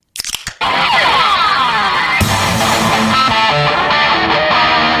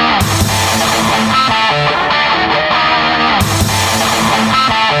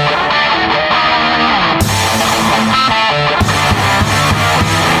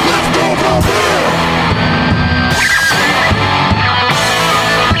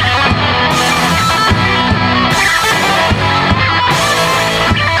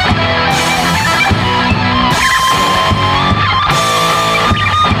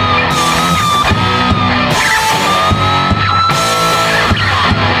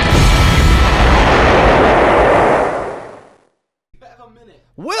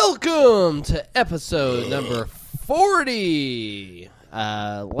to episode number 40.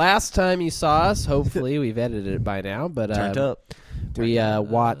 Last time you saw us, hopefully we've edited it by now, but Turned up. we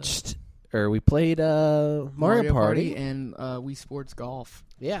watched or we played Mario Party and Wii Sports Golf.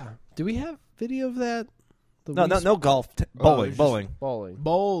 Yeah. Do we have video of that? No golf. Bowling.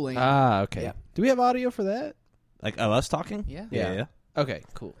 Bowling. Ah, okay. Yeah. Do we have audio for that? Like us talking? Yeah. Yeah. Okay,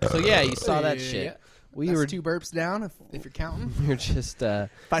 cool. So yeah, you saw that shit. Yeah. We That's were 2 burps down if you're counting. we were just If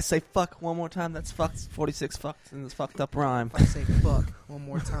I say fuck one more time, that's fucked. 46 fucked in this fucked up rhyme. If I say fuck one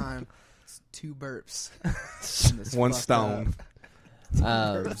more time, it's 2 burps. One stone. 2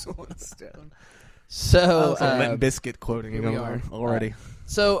 burps, 1 stone. so Limp Biscuit quoting here we are. already.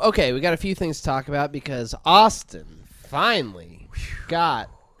 So, okay, we got a few things to talk about because Austin finally got,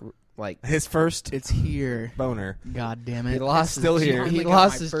 like, His first It's here. boner. God damn it. he lost still his, here. He Finally got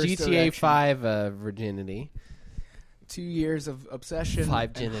lost my his first GTA erection. 5 virginity. 2 years of obsession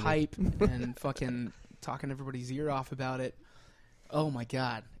Five and genity. hype and fucking talking everybody's ear off about it. Oh my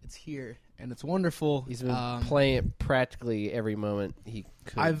god, it's here and it's wonderful. He's been playing it practically every moment he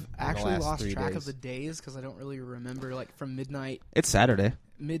could. I've in the actually last lost 3 track days. of the days because I don't really remember. Like from midnight It's Saturday.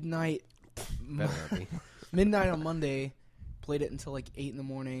 Better not be. midnight on Monday, played it until like 8 in the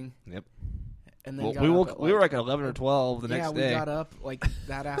morning. Yep. And then Well, got we up woke. at, We were like at 11 or 12 the yeah, next we day. got up like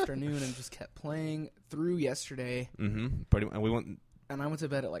that afternoon and just kept playing through yesterday. Mm-hmm. Pretty. And we went. And I went to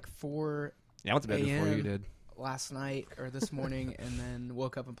bed at like 4 Yeah, I went to bed before you AM. did. last night or this morning, and then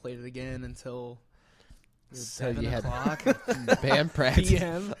woke up and played it again until So 7 you had o'clock band practice.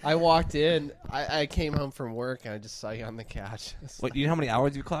 p.m. I walked in. I came home from work and I just saw you on the couch. Wait, you know how many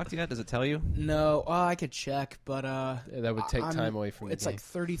hours you clocked yet? Does it tell you? No, I could check, but That would take I'm- time away from the it's game. like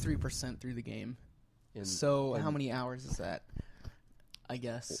 33% through the game. And- So and- how many hours is that? I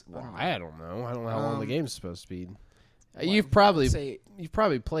guess. Well, I don't know. I don't know how long the game's supposed to be. Well, You've probably say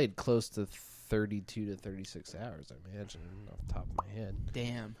played close to 32 to 36 hours, I imagine, off the top of my head.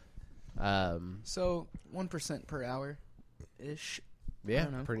 damn. So 1% per hour ish. Yeah,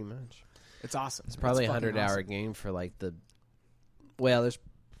 don't know. pretty much. It's awesome. It's probably a fucking 100-hour awesome. game for like the. Well, there's.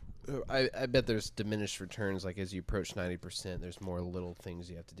 I bet there's diminished returns. Like as you approach 90%, there's more little things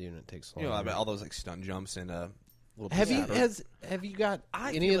you have to do, and it takes You longer. know, I bet all those like stunt jumps and little. have you pieces. have you got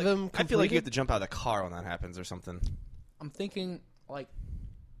I any feel of like- them? I feel like you have completed? to jump out of the car when that happens or something. I'm thinking like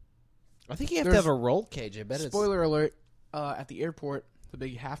I think you have to there's- have a roll cage. I bet spoiler alert. At the airport, the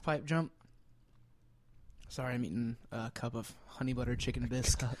big half pipe jump. Sorry, I'm eating a cup of honey butter chicken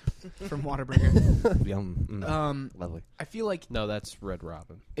bisque from Whataburger. Yum. Lovely. I feel like No, that's Red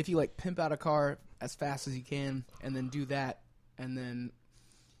Robin. if you like pimp out a car as fast as you can, and then do that, and then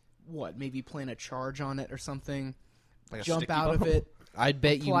maybe plan a charge on it or something, Like a jump sticky out of bomb? it, I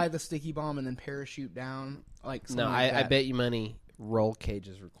bet you. apply the sticky bomb, and then parachute down. Like No, something like I that. bet you money. Roll cage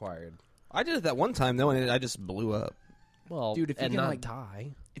is required. I did it that one time though, and I just blew up. Well, Dude, if you and can, not like,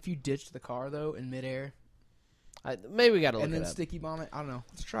 die. if you ditch the car though in midair Maybe we got to look and then it up. sticky bomb it, I don't know.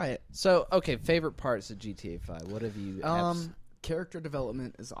 Let's try it. So, okay, favorite parts of GTA 5. What have you? Character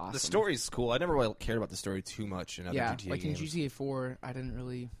development is awesome. The story's cool. I never really cared about the story too much in other yeah, GTA like games. in GTA 4, I didn't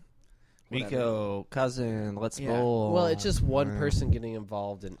really. Rico, cousin, let's Yeah. bowl. well, it's just one Yeah. person getting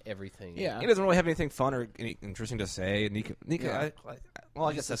involved in everything. Yeah. He doesn't really have anything fun or any interesting to say. Nico, Yeah. I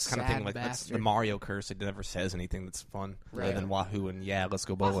He's guess that's a kind of thing sad like that's the bastard. Mario curse. It never says anything that's fun Right. other than Wahoo and yeah, let's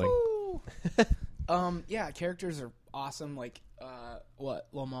go bowling. Yeah, characters are awesome. Like,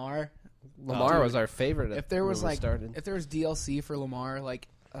 Lamar. Lamar Dude, was our favorite. If there was when we like, started. if there was DLC for Lamar, like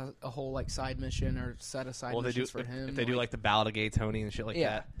a whole like side mission or set of side Well, they do missions for him. if they do like the Ballad of Gay Tony and shit like Yeah.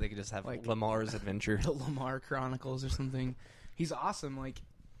 that. They could just have Like- Lamar's adventure. the Lamar Chronicles or something. He's awesome. Like,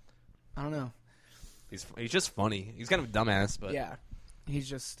 I don't know. He's just funny. He's kind of a dumbass, but Yeah, he's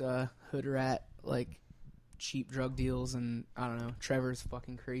just hood rat, like cheap drug deals, and I don't know. Trevor's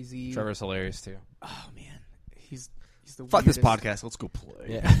fucking crazy. Trevor's hilarious too. Oh man, he's the Fuck this weirdest. podcast. Let's go play.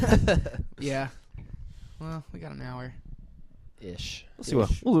 yeah. Yeah. Well, we got an hour. Ish. We'll see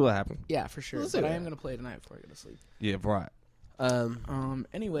what happens. Yeah, for sure. Let's do But I that. am gonna play tonight before I go to sleep. Yeah, right.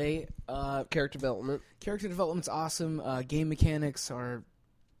 Anyway, Character development. character development's awesome. Game mechanics are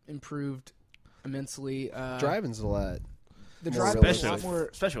improved immensely. Driving's a lot. The more driving realistic. is a lot more.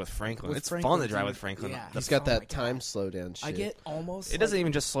 Especially with Franklin. With It's Franklin, fun to drive dude. with Franklin. Yeah. He's got Oh my that time God. slowdown shit. I get almost. It doesn't like,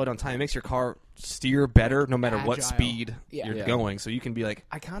 even just slow down time. It makes your car steer better no matter what Agile. speed Yeah. you're Yeah. going. So you can be like,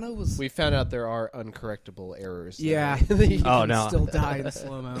 I kind of was. We found out there are uncorrectable errors. that Yeah. they- You Oh, can no. still die in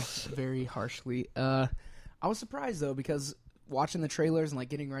slow mo very harshly. I was surprised though because watching the trailers and like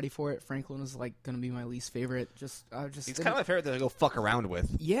getting ready for it, Franklin was like going to be my least favorite. Just he's kind of my favorite to go fuck around with.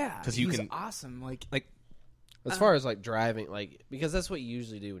 yeah, 'cause you he's can- awesome. Like As far as like driving, like because that's what you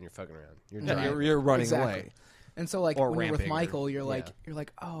usually do when you're fucking around. You're No, driving. You're running Exactly. away. And so like Or when you're with ramping or- Michael, you're yeah.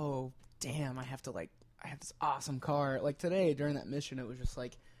 like, oh damn, I have this awesome car. Like today during that mission, it was just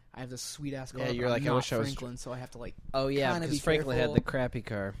like I have this sweet ass car. Yeah, but you're I'm like, I not wish I was Franklin, so I have to like. Oh yeah, kinda because be Franklin had careful. the crappy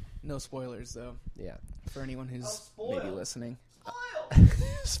car. No spoilers though Yeah, for anyone who's maybe listening.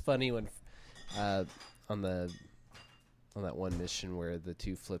 it's funny when on that one mission where the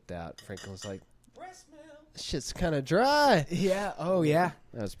two flipped out, Franklin was like, "This shit's kind of dry." Yeah. Oh yeah.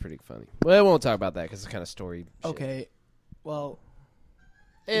 That was pretty funny. Well, I won't talk about that because it's kind of story. shit. Okay. Well,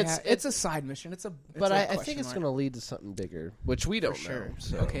 It's it's a side mission. but I think question it's mark. going to lead to something bigger, which we For don't sure. know.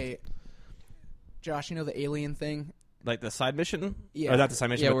 So. Okay. Josh, you know the alien thing? Like the side mission? Yeah. Or not the side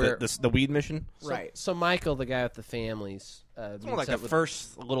mission, Yeah, but the weed mission? Right. So Michael, the guy with the families, It's more like meets the up with-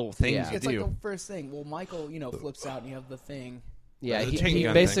 first little things Yeah. you It's do. like the first thing. Well, Michael, flips out and you have the thing. Yeah, the he chain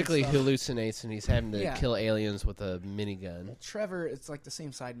gun basically thing. hallucinates and he's having to Yeah. kill aliens with a minigun. Trevor, it's like the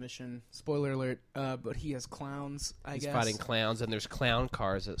same side mission. Spoiler alert. But he has clowns, I He's guess. fighting clowns, and there's clown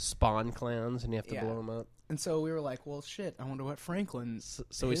cars that spawn clowns, and you have to Yeah. blow them up. And so we were like, well, shit, I wonder what Franklin.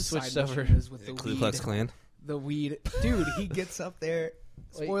 So we his switched side over. mission is with the Ku weed. Klux Klan. The weed. Dude, he gets up there.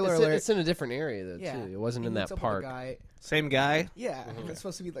 Wait, Spoiler it's, alert. it's in a different area though Yeah. too. It wasn't He in meets that up with park. a guy. Same guy. Yeah, and it's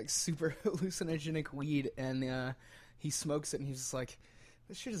supposed to be like super hallucinogenic weed, and he smokes it, and he's just like,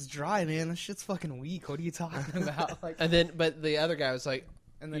 "This shit is dry, man. This shit's fucking weak. What are you talking about?" Like, And then, but the other guy was like,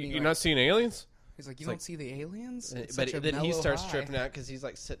 and then "You're he, not seeing aliens?" he's like, "You it's don't like- see the aliens?" It's But such a then he mellow starts high. tripping out because he's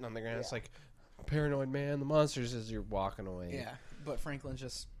like sitting on the ground. It's Yeah. like paranoid man, the monsters as you're walking away. Yeah, but Franklin's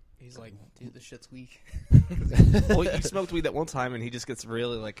just, he's like, "Dude, this shit's weak." Well, you smoked weed that one time, and he just gets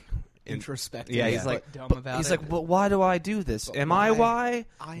really like Introspective. Yeah, he's but like, dumb about he's it. like, well, why do I do this? But Am I why? why?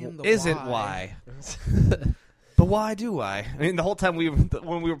 I am the Isn't why. why? But why do I? I mean, the whole time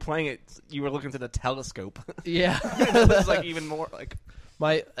when we were playing it, you were looking to the telescope. Yeah. It was like even more like.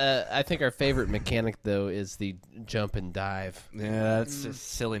 I think our favorite mechanic though is the jump and dive. Yeah, that's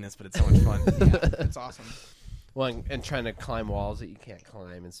just silliness, but it's so much fun. Yeah, it's awesome. Well, and trying to climb walls that you can't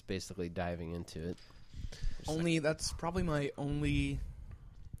climb. It's basically diving into it. That's probably my only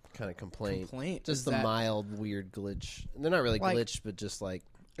Kind of complaint. complaint. Just is the that mild weird glitch. They're not really Like- glitch, but just like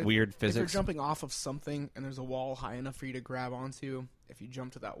Weird If you're physics. jumping off of something and there's a wall high enough for you to grab onto, if you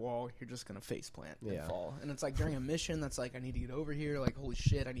jump to that wall, you're just gonna face plant and Yeah. fall. And it's like during a mission that's like, I need to get over here, like holy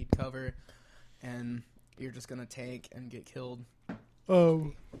shit, I need cover, and you're just gonna tank and get killed.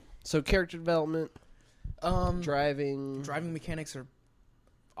 oh. So character development, Driving driving. mechanics are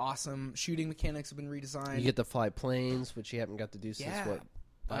awesome. Shooting mechanics have been redesigned. You get to fly planes, which you haven't got to do since Yeah. what?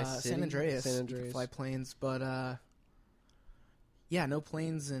 Vice San City? Andreas. San You can Andreas. fly planes, but yeah, no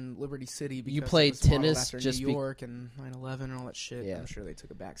planes in Liberty City. Because You it played was modeled tennis after just New be- York and 9/11 and all that shit. Yeah. I'm sure they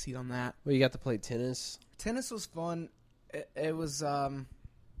took a backseat on that. Well, you got to play tennis. Tennis was fun. It was not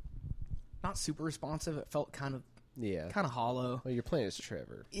super responsive. It felt kind of Yeah. hollow. Well, you're playing as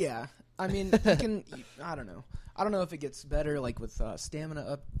Trevor. Yeah, I mean, you can. I don't know. I don't know if it gets better, like with stamina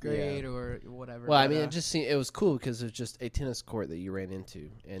upgrade or whatever. Well, I but, mean, it was cool because it was just a tennis court that you ran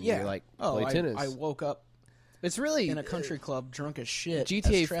into, and yeah. you're like, oh, play tennis. I woke up It's really in a country club drunk as shit.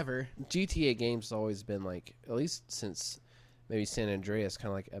 GTA as Trevor. GTA games has always been like, at least since maybe San Andreas, kind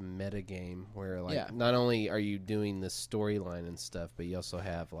of like a meta game where like Yeah. not only are you doing the storyline and stuff, but you also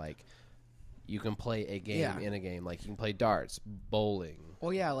have like you can play a game Yeah. in a game. Like you can play darts, bowling.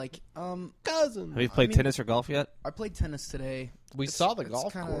 Well, yeah, like Cousin, Have you played I mean- tennis or golf yet? I played tennis today. we It's- saw the it's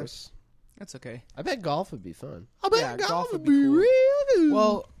golf kinda- course. That's okay. I bet golf would be fun. I Yeah, golf would be cool. real good.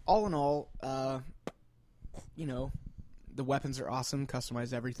 Well, all in all, the weapons are awesome.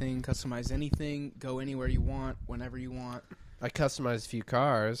 Customize everything. Customize anything. Go anywhere you want, whenever you want. I customized a few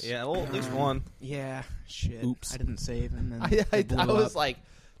cars. Yeah, well, at least one. Yeah, shit. Oops. I didn't save, and then I it blew was up. like,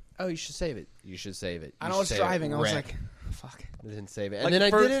 oh, you should save it. You should save it. And I You was should save it. driving. I was Wreck. like, fuck. I didn't save it. And Like, then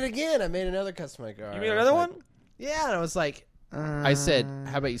I first- did it again. I made another customized car. You made I was another like- one? Yeah, and I was like, I said,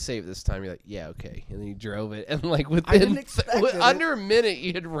 how about you save it this time? You're like, yeah, okay. And then you drove it, and like I didn't within expect it. under a minute,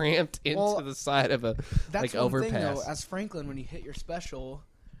 you had ramped into Well, the side of a That's like one overpass. thing, though. As Franklin, when you hit your special,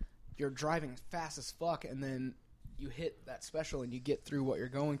 you're driving fast as fuck, and then you hit that special, and you get through what you're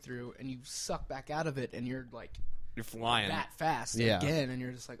going through, and you suck back out of it, and you're like You're flying. that fast Yeah. again, and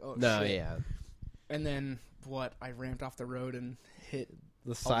you're just like, oh no, shit. yeah, And then I ramped off the road and hit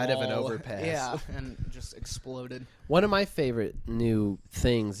the a side of an wall. overpass. Yeah, and just exploded. One of my favorite new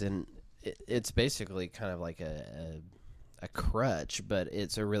things, and it's basically kind of like a crutch, but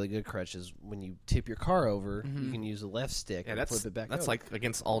it's a really good crutch. Is when you tip your car over, you can use the left stick Yeah, and flip it back. that's over. like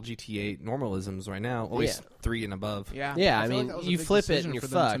against all GTA normalisms right now. At least 3 and above. Yeah, Yeah, I feel like mean, that was a you big flip it decision and you're for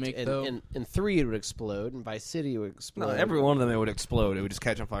them to fucked. make, And though. in 3 it would explode, and Vice City would explode. No, every one of them it would explode. It would just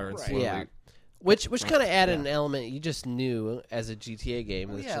catch on fire and Right. slowly. Yeah. Which kind of added an element you just knew as a GTA game.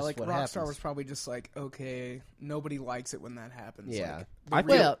 Well, That's yeah, just like what Rockstar happens. was probably just like, okay, nobody likes it when that happens. Yeah. Like,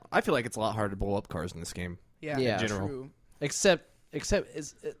 I feel like it's a lot harder to blow up cars in this game. yeah, Yeah. in general. True. Except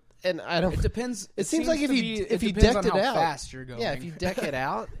and I don't. It depends. It seems like seems if to you be- if you depends decked on it how out, fast you're going. yeah, if you deck it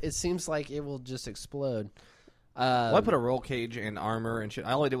out, it seems like it will just explode. Well, I put a roll cage and armor and shit.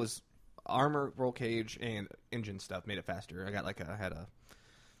 All I did was armor, roll cage, and engine stuff. Made it faster. I got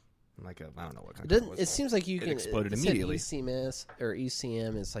I don't know what kind of car it was. It seems like you It can exploded it said immediately. ECMS or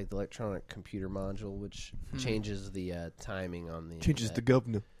ECM is like the electronic computer module, which changes the timing on the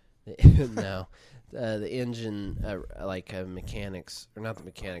governor. no, the engine mechanics, or not the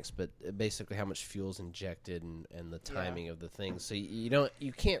mechanics, but basically how much fuel's injected and the timing of the thing. So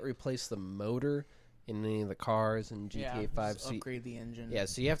you can't replace the motor in any of the cars in GTA 5. just So upgrade the engine.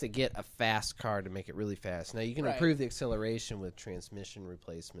 so you have to get a fast car to make it really fast. Now you can Right. improve the acceleration with transmission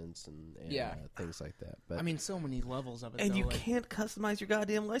replacements and Yeah. things like that. But I mean, so many levels of it. And though, you like, can't customize your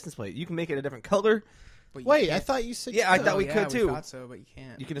goddamn license plate. You can make it a different color. but you wait, can't- I thought you said Yeah, I you thought could. we could too. We thought so, but you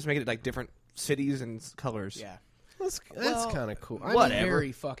can't. You can just make it like different cities and colors. Yeah, That's Well, kind of cool. I'm Whatever.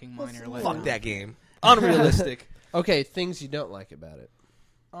 Very fucking minor. Like, Fuck that game. Unrealistic. Okay, things you don't like about it.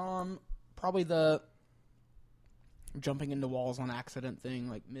 Probably the jumping into walls on accident thing,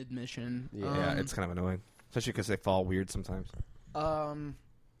 like mid mission. Yeah, it's kind of annoying, especially because they fall weird sometimes.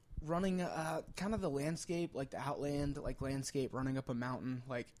 Running kind of the landscape, like the Outland landscape, running up a mountain.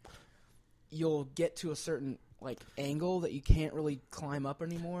 Like you'll get to a certain angle that you can't really climb up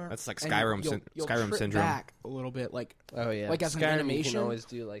anymore. That's like and Skyrim you'll Skyrim trip syndrome. back a little bit, like Oh yeah, Like, as an Skyrim, you animation? can always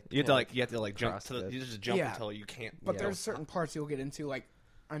do You have to jump. cross To the, the- you just jump Yeah. until you can't. But go. there's certain parts you'll get into,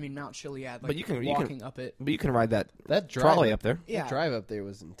 Mount Chiliad, But you can- walking up it. But you can ride that that drive trolley up there. Yeah. That drive up there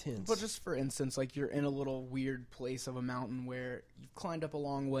was intense. But just for instance, you're in a little weird place of a mountain where you've climbed up a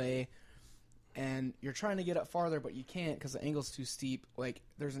long way, and you're trying to get up farther, but you can't because the angle's too steep.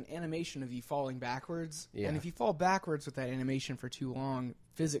 There's an animation of you falling backwards, Yeah. and if you fall backwards with that animation for too long,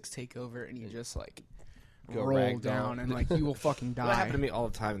 physics take over, and you just Go roll ragdoll. down, and you will fucking die. That happened to me all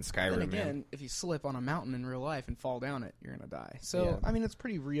the time in Skyrim, Then again, man. if you slip on a mountain in real life and fall down it, you're gonna die. So Yeah. I mean, it's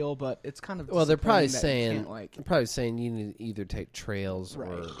pretty real, but it's kind of well, they're probably disappointing that you saying can't, you need to either take trails Right.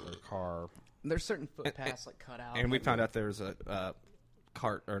 or car. there's certain footpaths cut out, And we found out there's a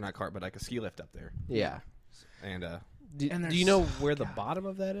cart, or not cart, but like a ski lift up there. Yeah. And Do, And do you there's- know where the God. bottom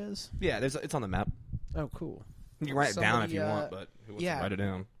of that is? yeah, it's on the map. Oh, cool. You can write it down if Somebody, you want, but who wants yeah. to write it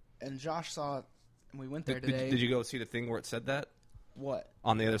down? And Josh saw it, and we went there Did, today. did you go see the thing where it said that What?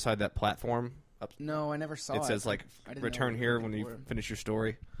 on the other side of that platform? Up, No, I never saw it. it says I didn't know return we here were when you looking for it. finish your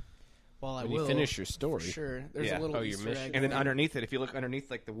story. Well, I When will you finish your story. for sure. There's Yeah. a little Oh, your Easter mission. egg And then thing. underneath it, if you look underneath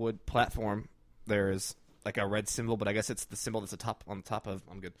the wood platform, there is a red symbol, but I guess it's the symbol that's on the top of.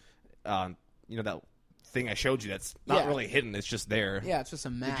 I'm good. That thing I showed you that's not Yeah. really hidden. It's just there. Yeah, it's just a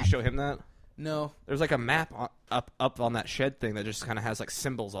map. Did you show him that? No. There's a map up on that shed thing that just kind of has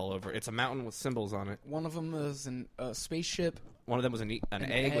symbols all over. It's a mountain with symbols on it. One of them was a spaceship. One of them was an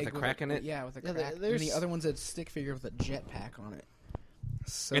egg with a crack in it. Yeah, with a Yeah, crack. And there's- the other one's a stick figure with a jetpack on it.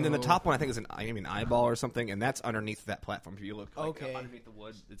 So, And then the top one I think is an eyeball or something, and that's underneath that platform. If you look Okay. underneath the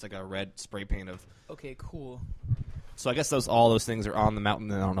wood, it's like a red spray paint of. Okay, cool. So I guess all those things are on the mountain,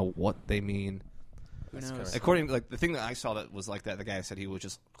 and I don't know what they mean. Who That's knows? kinda- According to the thing that I saw that was like that, the guy said he was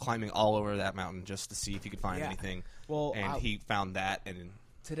just climbing all over that mountain just to see if he could find Yeah. anything. Well, And he found that, and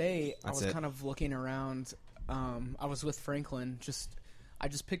today I That's was it. kind of looking around. I was with Franklin. I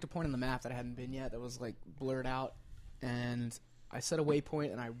just picked a point on the map that I hadn't been yet that was blurred out, and I set a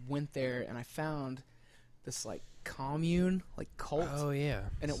waypoint and I went there and I found this commune, cult. Oh yeah.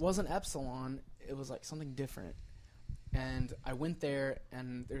 And it wasn't Epsilon. It was something different. And I went there,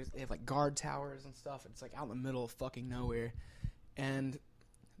 and they have guard towers and stuff. It's out in the middle of fucking nowhere, and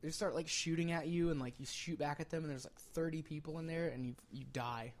they start shooting at you, and you shoot back at them, and there's 30 people in there, and you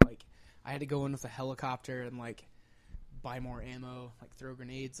die. I had to go in with a helicopter and buy more ammo, throw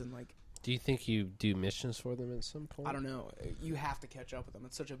grenades, and Do you think you do missions for them at some point? I don't know. You have to catch up with them.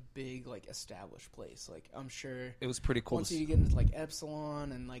 It's such a big established place. I'm sure. it was pretty cool. Once you get into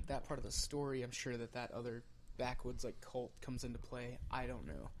Epsilon and that part of the story, I'm sure that other backwoods cult comes into play. I don't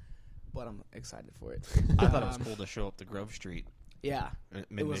know, but I'm excited for it. I thought it was cool to show up to Grove Street. Yeah,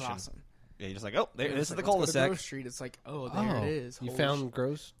 Mid-mission. it was awesome. Yeah, you're just like, oh, there, It's this is like, the let's go to cul-de-sac. Grove Street. It's like, oh, there it is. You Holy found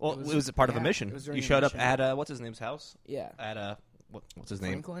Gross? Well, It it was a part of a yeah, mission. it was during You a showed up mission. at what's his name's house? Yeah. At what's his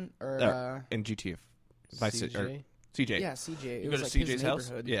name? Franklin or In GTF. Vice City- or CJ? CJ. yeah, CJ. It You was go like to his CJ's house?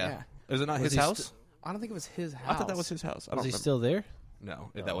 neighborhood. Yeah. Is it not Was his he house? I don't think it was his house. I thought that was his house. I don't Was he remember. still there?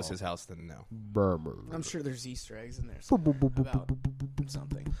 No, if that was Oh. his house, then no. I'm sure there's Easter eggs in there somewhere about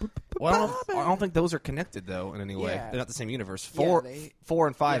something. Well, I don't think those are connected though in any way. Yeah. They're not the same universe. Yeah, 4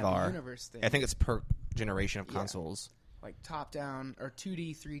 and 5 yeah, the are. universe thing. I think it's per generation of Yeah. consoles. like top down or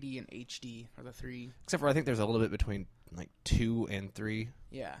 2D, 3D, and HD are the three. Except for I think there's a little bit between like 2 and 3,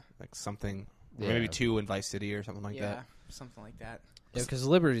 Yeah, like something. Or Yeah. maybe 2 in Vice City or something like yeah, that. something like that. Yeah, because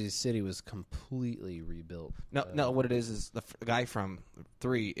Liberty City was completely rebuilt. No, what it is the guy from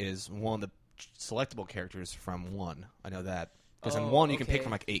 3 is one of the selectable characters from 1. I know that. Because in Oh, 1 you can pick okay.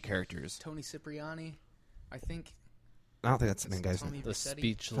 from like 8 characters. Tony Cipriani, I think. I don't think that's the main It's guy's name. Tommy The Vercetti.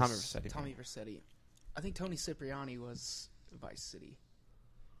 speechless. Tommy Vercetti. Tommy Vercetti. I think Tony Cipriani was Vice City.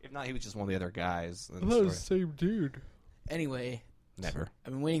 If not, he was just one of the other guys. In the story. same dude. Anyway, Never.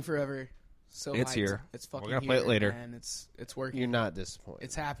 I've been waiting forever. So It's hyped. here. It's fucking We're gonna play it here, later. and it's working. You're not disappointed.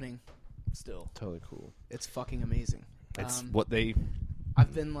 It's happening. Still, totally cool. it's fucking amazing. It's what they.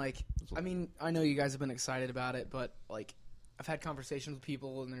 I've been like, I mean, I know you guys have been excited about it, but like, I've had conversations with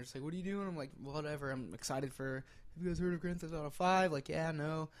people, and they're just like, "What are you doing?" I'm like, "Whatever." I'm excited for. Have you guys heard of Grand Theft Auto 5? Like, yeah,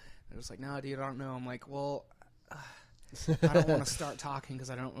 no. They're just like, "No, dude, I don't know." I'm like, "Well, I don't want to start talking because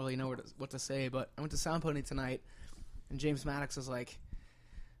I don't really know what to say." But I went to Sound Pony tonight, and James Maddox was like,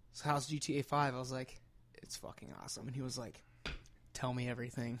 "So how's GTA 5?" I was like, "It's fucking awesome," and he was like, "Tell me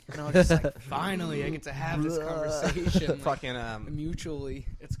everything." And I was just like, "Finally, I get to have this conversation." Like, Fucking mutually,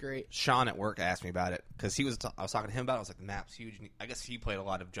 it's great. Sean at work asked me about it because I was talking to him about it. I was like, the map's huge. And I guess he played a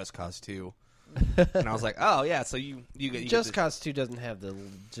lot of Just Cause 2. And I was like, oh yeah, so you get Just this- Cause 2 doesn't have the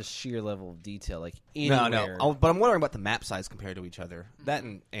just sheer level of detail like no anywhere. but I'm wondering about the map size compared to each other. That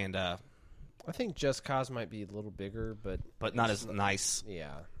and I think Just Cause might be a little bigger, but not as nice.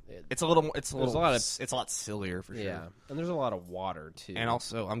 yeah, It's a little more. It's a There's little. a lot of- it's a lot sillier for sure. yeah, and there's a lot of water too. And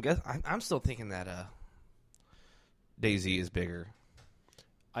also, I'm still thinking that DayZ is bigger.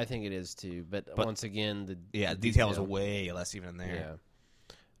 I think it is too, but once again, the Detail is way less even in there.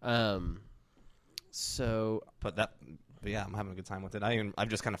 Yeah. So But yeah, I'm having a good time with it. I've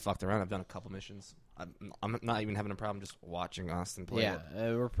just kind of fucked around. I've done a couple missions. I'm not even having a problem just watching Austin play yeah,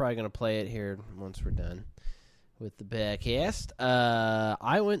 it. we're probably gonna play it here once we're done with the backcast.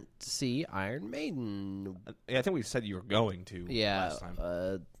 I went to see Iron Maiden. Yeah, I think we said you were going to last time.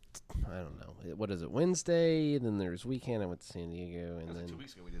 I don't know. What is it? Wednesday. Then there's weekend. I went to San Diego, and It was then 2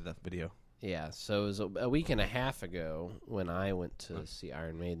 weeks ago we did that video. yeah. So it was a week and a half ago when I went to see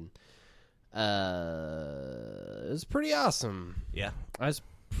Iron Maiden. It was pretty awesome. Yeah. I was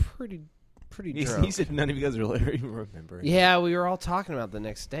pretty drunk. He said none of you guys really even remember. Yeah, we were all talking about the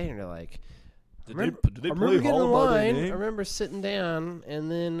next day, and they're like, Did I remember, they I play remember getting in Hall by line. I Name? remember sitting down, and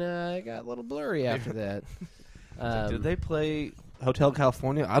then it got a little blurry after that. Did they play Hotel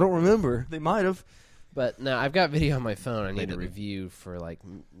California? I don't remember. They might have. But no, I've got video on my phone. I need to didn't. review for like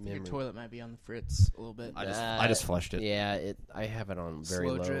memory. Your toilet might be on the fritz a little bit. I just flushed it. Yeah, I have it on very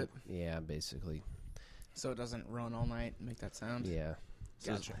Slow low. drip? Yeah, basically. So it doesn't run all night and make that sound. Yeah,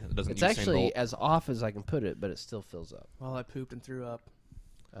 Gotcha. It doesn't it's use Usain actually Bolt. as off as I can put it, but it still fills up. Well, I pooped and threw up.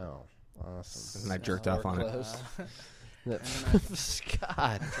 Oh, awesome! And I jerked off on it. Close. And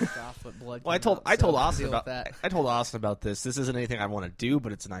Scott. jerked off, but blood. Well, I came told out, I so told I had to Austin deal about with that. I told Austin about this. This isn't anything I want to do,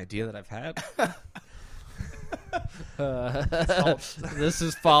 but it's an idea that I've had. This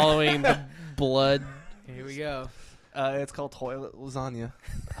is following the blood. Here we go. It's called toilet lasagna.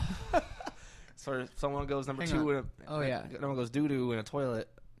 So someone goes number Hang 2 on. in a, Oh, yeah. Someone goes doo doo in a toilet,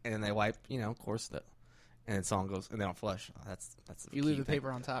 and they wipe. Of course that. And then someone goes and they don't flush. That's the You key leave the thing.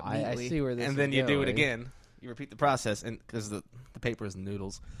 paper on top I neatly. see where this. And is then you do it going. again. You repeat the process, and because the paper is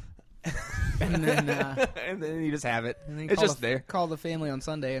noodles, And then, and then you just have it. and then It's call just the, there, Call the family on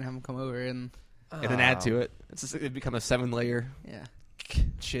Sunday and have them come over, and and then add to it. It become a 7-layer yeah,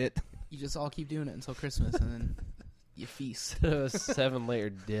 shit. you just all keep doing it until Christmas, and then you feast. A 7-layer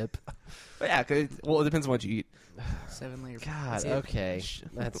dip. But yeah, it depends on what you eat. 7-layer. God, That's it. okay,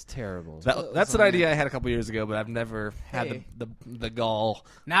 that's terrible. That's an idea I had a couple years ago, but I've never had Hey. the gall.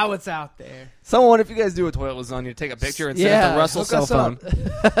 Now it's out there. Someone, if you guys do a toilet lasagna, take a picture and send it Yeah, to Russell's hook cell us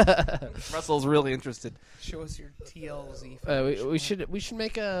phone. Russell's really interested. Show us your TLZ. We should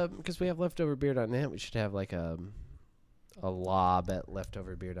make a, because we have leftoverbeer.net. We should have like a lob at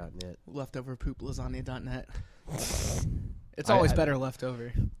leftoverbeer.net. Leftoverpooplasagna.net. It's I- always I- better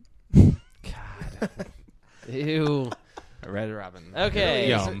leftover. God, ew. Red Robin. Okay.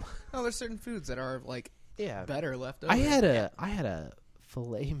 Yum. No, there's certain foods that are like Yeah. better left over. I had a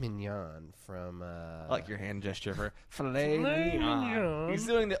filet mignon from. I like your hand gesture for Filet mignon. He's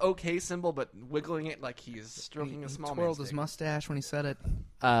doing the OK symbol, but wiggling it like he's stroking a He small twirled man's his dick. mustache when he said it.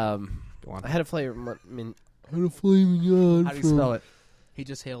 Go on. I had a filet mignon. How do you spell it? He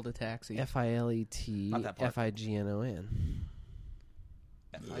just hailed a taxi. Filet Not that part. Fignon.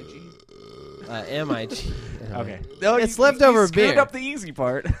 F-I-G. MIG. Okay. It's leftover you screwed beer. up the easy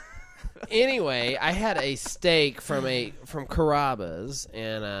part. Anyway, I had a steak from Carrabba's,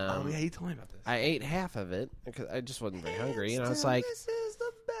 and you told me about this. I ate half of it because I just wasn't very hungry, and I was like, "This is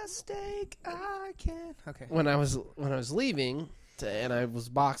the best steak I can." Okay. when I was leaving, and I was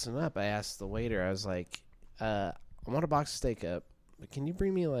boxing up, I asked the waiter, I was like, I want to box the steak up, but can you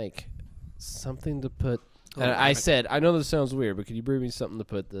bring me like something to put? And I said, I know this sounds weird, but can you bring me something to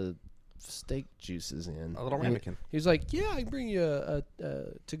put the steak juices in? A little And ramekin. He was like, yeah, I can bring you a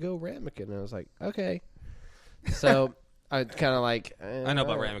to-go ramekin. And I was like, okay. So I kind of like, I know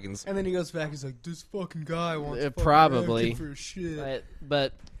about all right. ramekins. And then he goes back. He's like, "This fucking guy wants fucking probably. ramekin for his shit."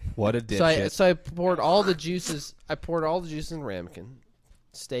 But What a dipshit. so I poured all the juices. I poured all the juice in ramekin,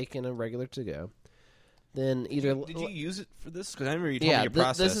 steak in a regular to-go. Then either Did you use it for this? Because I remember you told me yeah, your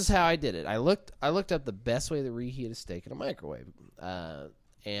process. this is how I did it. I looked up the best way to reheat a steak in a microwave,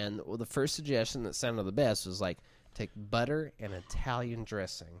 and the first suggestion that sounded the best was like take butter and Italian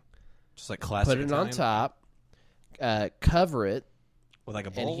dressing, just like classic put it Italian? on top, cover it. With like a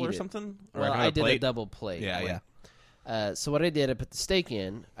and bowl heat or it. something? Or Well, like on I did a plate? double plate. Yeah, one. yeah. So what I did, I put the steak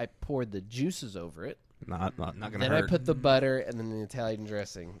in. I poured the juices over it. Not gonna Then hurt. I put the butter and then the Italian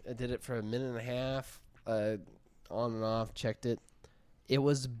dressing. I did it for a minute and a half, on and off. Checked it. It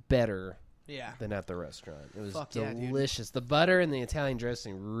was better Yeah. than at the restaurant. It was Fuck yeah, dude. delicious. The butter and the Italian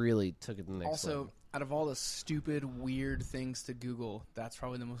dressing really took it to the next Also, level. out of all the stupid, weird things to Google, that's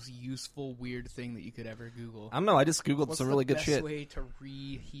probably the most useful, weird thing that you could ever Google. I don't know. I just googled What's some the really good best shit. way to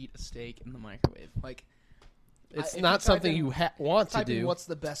reheat a steak in the microwave? Like, It's if you not type something in- you want to type in do. what's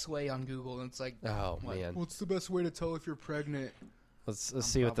the best way on Google, and it's like, Oh like, man, what's the best way to tell if you're pregnant? let's I'm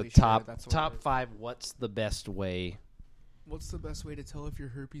see what the probably sure top that's what it top is. 5. What's the best way? What's the best way to tell if your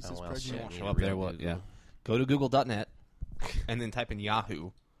herpes Oh, is well, pregnant? shit. Won't Yeah, show up real there. What? Google. Yeah. Go to google.net and then type in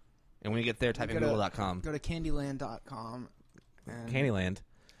Yahoo. And when you get there, type in Go to- google.com. Go to candyland.com. And Candyland.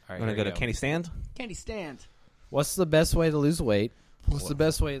 All right, Want to here go we to Candy Stand? Candy Stand. What's the best way to lose weight? What's the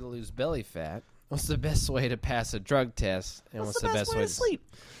best way to lose belly fat? What's the best way to pass a drug test? And what's the best way to sleep?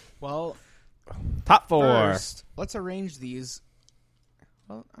 Well, Top 4. first, let's arrange these.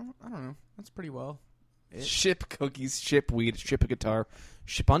 Well, I don't know. That's pretty well. Ship cookies, ship weed, ship a guitar,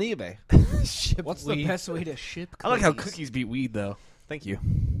 ship on eBay. ship What's weed? the best way to ship cookies? I like how cookies beat weed, though. Thank you.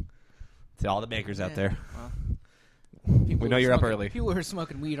 To all the bakers out Yeah, there. well, We know who are you're up smoking- early. People who are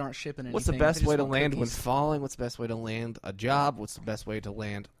smoking weed aren't shipping anything. What's the They best just way to want land when cookies. falling? What's the best way to land a job? What's the best way to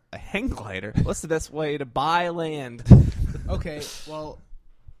land a hang glider? What's the best way to buy land? Okay, well,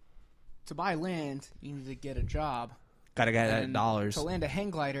 to buy land, you need to get a job. Gotta get And dollars. To land a hang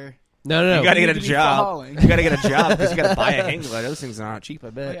glider, No. You gotta You get a need to be job. falling. You gotta get a job because you gotta buy a hang glider. Those things aren't cheap, I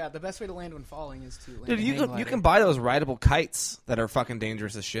oh, bet. yeah, the best way to land when falling is to land Dude, a you hang can, glider. you can buy those rideable kites that are fucking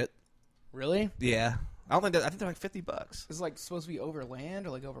dangerous as shit. Really? Yeah. I think they're like $50. Is it like supposed to be over land or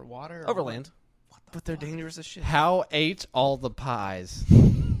like over water? Or Overland. But they're dangerous as shit. How ate all the pies?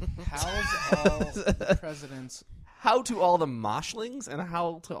 what? How's all presidents? How to all the moshlings and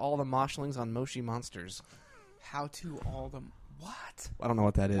how to all the moshlings on Moshi Monsters. How to all them? What? I don't know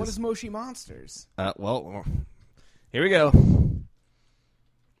what that is. What is Moshi Monsters? Well, here we go.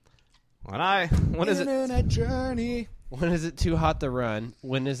 When is it? Internet journey. When is it too hot to run?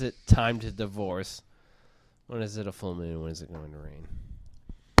 When is it time to divorce? When is it a full moon? When is it going to rain?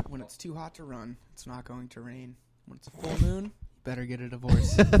 When it's too hot to run, it's not going to rain. When it's a full moon, you better get a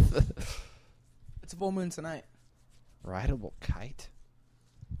divorce. It's a full moon tonight. Rideable kite?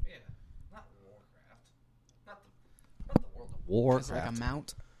 Yeah, not Warcraft. Not the World of Warcraft. It's like a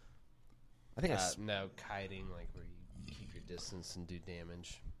mount. I think it's No, kiting, like where you keep your distance and do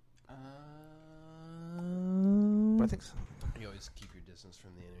damage. but I think so. You always keep your distance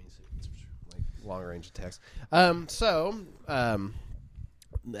from the enemies. It's like long range attacks. Next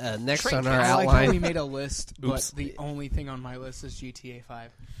Train on our I like how we outline. made a list, but Oops. the only thing on my list is GTA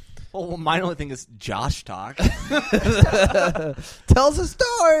 5. Well, my only thing is Josh talk. Tells a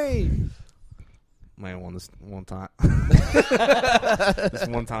story. Man, won this one time. This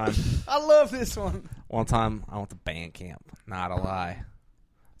one time. I love this one. One time, I went to band camp. Not a lie.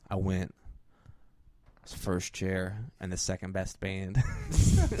 I went. I was first chair and the second best band.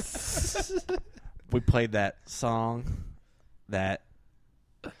 We played that song that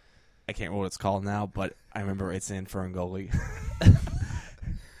I can't remember what it's called now, but I remember it's in Ferngully.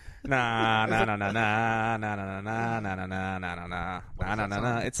 Nah, nah, nah, nah, nah, nah, nah, nah, nah, nah, nah, nah, nah, nah, nah, nah,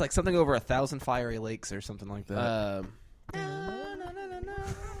 nah. It's like something over 1,000 fiery lakes or something like that.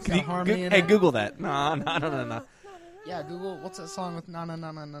 Got harmony in Hey, it. Google that. Nah, nah, nah, nah, nah. Yeah, Google. What's that song with na na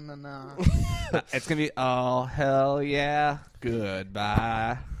na na na na na? It's gonna be oh hell yeah,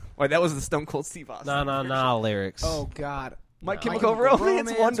 goodbye. Wait, that was the Stone Cold Steve Austin. Nah, nah, nah lyrics. Oh God. My My Chemical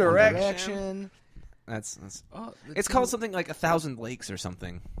Romance, One Direction. That's Oh, it's called something like 1,000 Lakes or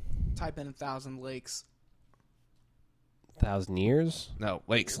something. Type in 1,000 lakes. 1,000 years? No,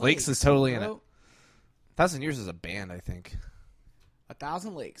 Lakes. Lakes is totally in it. bro. 1,000 Years is a band, I think.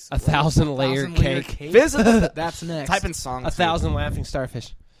 1,000 lakes. 1,000 layer 1,000 layer cake. Visit. That's next. Type in song. 1,000 laughing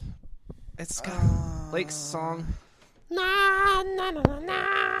starfish. It's got Lakes song.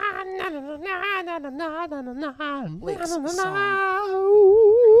 Lakes song.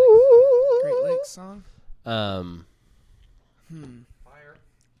 Great Lakes song. Fire.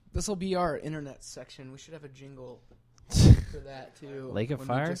 This will be our internet section. We should have a jingle for that too. Lake of When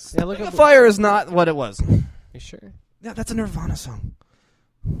we Fire? just- Yeah, look Lake up. of Fire is not what it was. You sure? Yeah, that's a Nirvana song.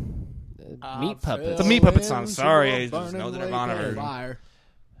 Meat puppets. It's a Meat Puppet song. into Sorry, a I just burning know the lake Nirvana of version. fire.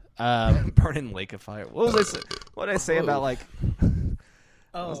 Burning Lake of Fire. What was I say? What did I say about like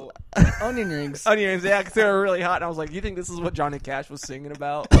Oh, onion rings. onions? Yeah, because they were really hot. And I was like, "You think this is what Johnny Cash was singing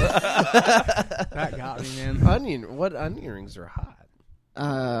about?" That got me, man. What onion rings are hot?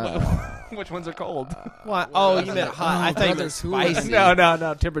 Which ones are cold? What? Oh, you meant hot. I thought you meant Brothers Hooligan. spicy.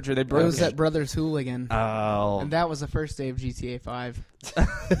 No. Temperature. They It broke was it. at Brothers Hooligan. Oh, And that was the first day of GTA 5.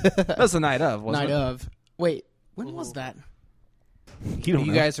 that was the night of. Wasn't Night it? of. Wait, when was that? You don't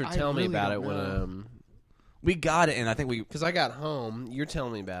You know. guys were I telling me really about it don't when know. We got it, and I think we because I got home. You're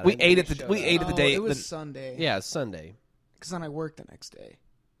telling me about we it. ate and it. you The, showed we up. ate it the Oh, day. It was the- Sunday. Yeah, it's Sunday. Because then I worked the next day.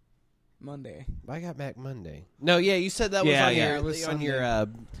 Monday. I got back Monday. No, yeah, you said that was Yeah, on yeah, your it was on your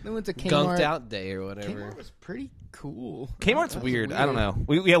We went to Kmart. gunked out day or whatever. Kmart was pretty cool. Kmart's That was weird. I don't know.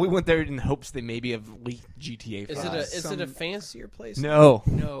 We went there in hopes they maybe have leaked GTA 5. Is it a fancier place? No.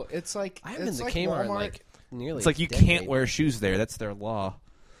 No, it's like I haven't been it's to like Kmart in Walmart. like nearly. It's like you a decade. can't wear shoes there. That's their law.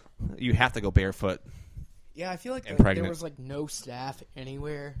 You have to go barefoot. Yeah, I feel like And there pregnant. was like no staff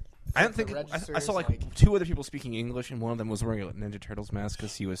anywhere. I don't The think I registers, saw like 2 other people speaking English, and one of them was wearing a Ninja Turtles mask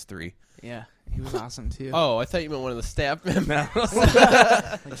because he was 3. Yeah, he was awesome too. Oh, I thought you meant one of the staff members. No,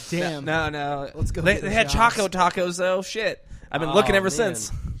 Like, damn. no. Let's go They, get they the had shots. Choco Tacos though. Shit, I've been Oh, looking ever man.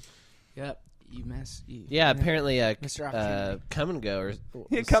 since. Yep. You mess. You, Yeah, apparently, Mr. Opportunity. Come and Go. Or,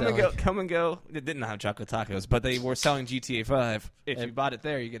 Yeah, was come and selling- go, come and go. It didn't have Choco Tacos, but they were selling GTA 5. If you bought it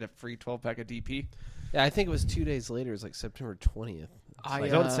there, you get a free 12-pack of DP. Yeah, I think it was 2 days later. It was like September 20th. I,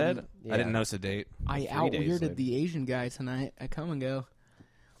 Is that what it said? yeah. I didn't notice the date. I 3 days out-weirded later. the Asian guy tonight at Come and Go.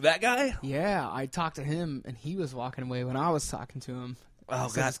 That guy? Yeah, I talked to him, and he was walking away when I was talking to him. Oh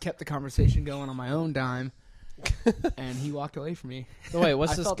So I god. just kept the conversation going on my own dime, and he walked away from me. No, wait,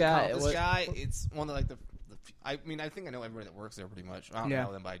 what's I this felt the guy? call. This What- guy, it's one of like the. I mean, I think I know everybody that works there pretty much. I don't Yeah.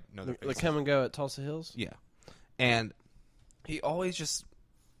 know them, but I know their the faces. Come and Go at Tulsa Hills? Yeah, and he always just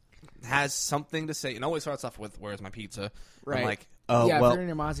has something to say, and always starts off with "Where's my pizza?" Right. I'm like, oh yeah, well. if you're in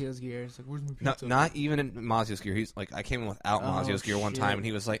your Mazio's gear, it's like, where's my No, pizza? not even in Mazio's gear. He's like, I came in without Oh, Mazio's gear one shit. time, and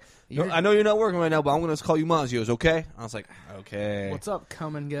he was like, no, You're- I know you're not working right now, but I'm going to call you Mazio's, okay? I was like, okay. What's up,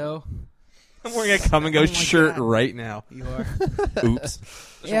 Come and Go? I'm wearing a Come and Go Oh my shirt God. right now. You are. Oops.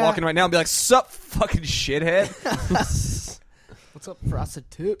 Just Yeah. walking right now and be like, sup, fucking shithead. What's up, Frosted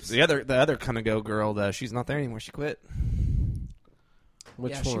Tips? the other Come and Go girl, she's not there anymore. She quit.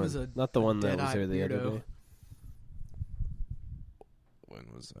 Which Yeah, one? she was a Not the one that was dead-eyed there the other weirdo. day. When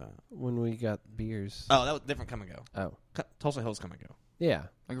was that? When we got beers. Oh, that was different Come and Go. Oh. Tulsa Hills Come and Go. Yeah.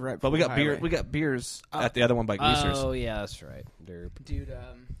 Like right But we before got the beer. highway. We got beers at the other one by Greasers. Oh, yeah, that's right. Derp. Dude,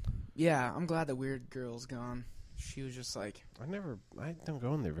 yeah, I'm glad the weird girl's gone. She was just like, I don't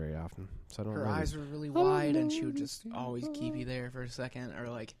go in there very often, so I don't her know. eyes were really wide, and she would just always keep you there for a second, or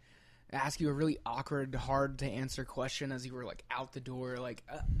like ask you a really awkward, hard to answer question as you were like out the door, like,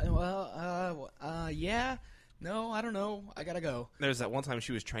 yeah, no, I don't know, I gotta go. There's that one time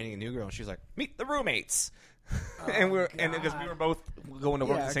she was training a new girl, and she's like, "Meet the roommates," and because we were both going to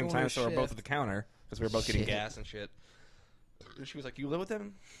work Yeah, at the same going time, to so we we're both shift. at the counter because we were both getting Shit. gas and shit. And she was like, "You live with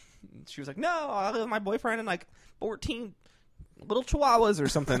him?" And she was like, "No, I live with my boyfriend and like 14 little chihuahuas or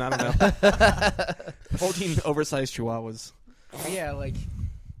something. I don't know, 14 oversized chihuahuas." Yeah, like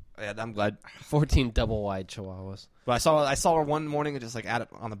Yeah, I'm glad. 14 double wide chihuahuas. But I saw her one morning and just like at it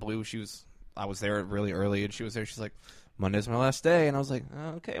on the blue. I was there really early and she was there. She's like, "Monday's my last day," and I was like, "Oh,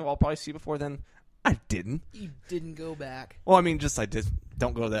 okay, well I'll probably see you before then." I didn't. You didn't go back. Well, I mean, just I just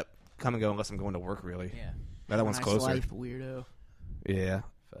don't go to that come and go unless I'm going to work. Really. Yeah. That one's Nice closer. life, weirdo. Yeah.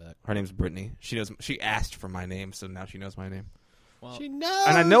 Fuck. Her name's Brittany. She knows. She asked for my name, so now she knows my name. Well, She knows.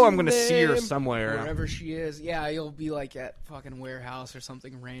 And I know I'm your going to see her name. somewhere. wherever she is, yeah, you'll be like at fucking warehouse or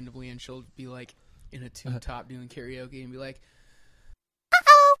something randomly, and she'll be like in a tube top doing karaoke and be like,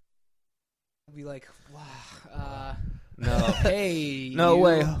 I'll be like, wow, No. hey, No you.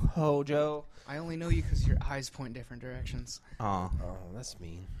 way, Hojo. I only know you because your eyes point different directions. Aw. Oh, that's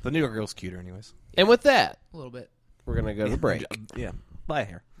mean. The new girl's cuter, anyways. And with that, A little bit. we're gonna go to break. Yeah. Bye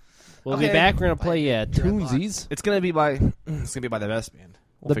here. We'll be Okay. back. We're gonna play Dreadlock. Tunesies. It's gonna be by. It's gonna be by the best band.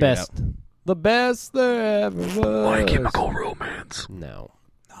 We'll The figure it best. out. The best there ever was. My Chemical Romance. No.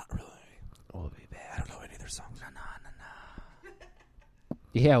 Not really. We'll be back. I don't know any of their songs.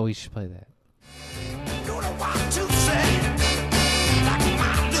 Yeah, we should play that. Don't know what to say. Like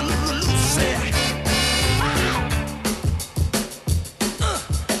my little Lucy.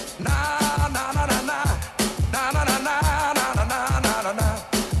 Na na na na na. Na na na na na na na na na na.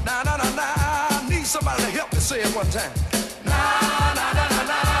 Na na na na. Need somebody to help me say it one time. Na na na na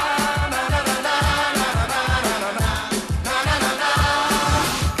na. Na na na na na na na na na. Na na na na.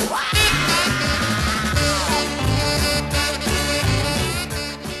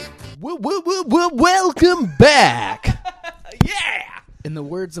 Welcome back. In the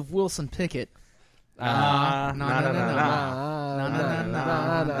words of Wilson Pickett, Na no, na no, na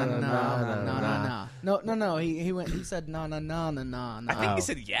no, na. No. He went. He said na na na na na. I think he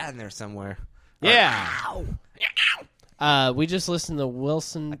said yeah in there somewhere. Yeah. We just listened to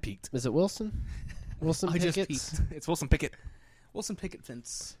Wilson. I peeked. Is it Wilson? Wilson I just Pickett's? peeked. It's Wilson Pickett. Wilson Pickett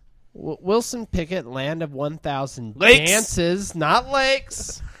fence. Wilson Pickett, Land of 1,000 Lakes. Dances, not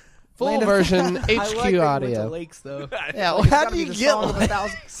lakes. Full Land of- version I like HQ that you went to audio. lakes though. Yeah, Like, it's how gotta do be you the get song of lakes?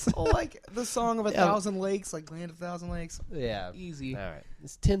 1,000? Oh, like the song of 1,000 lakes, like Land of 1,000 Lakes. Yeah. Easy. All right.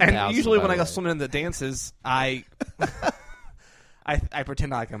 It's 10,000. And usually by when I the go way. swimming in the dances, I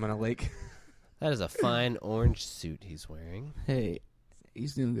pretend like I'm in a lake. That is a fine orange suit he's wearing. Hey,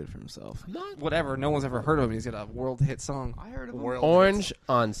 he's doing good for himself. Not Whatever. No one's ever heard of him. He's got a world hit song. I heard of him. World orange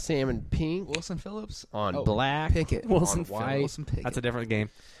on salmon pink, Wilson Phillips on Oh, black, Pickett. Wilson On white. Wilson Pickett. That's a different game.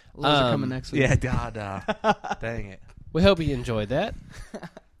 Those are coming next week. Yeah, dada. Dang it. We hope you enjoyed that.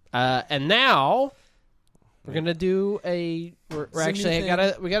 And now we're gonna do a. We're It's a new actually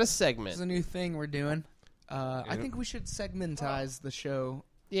thing. we got a This segment. is a new thing we're doing. I think we should segmentize the show.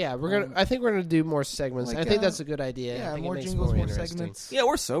 Yeah, we're gonna. I think we're gonna do more segments. like, I think that's a good idea. I Yeah, think more it makes jingles, more more interesting. segments. Yeah,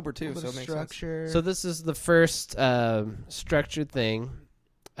 we're sober too, A bit so of it makes sense. structure. So this is the first structured thing.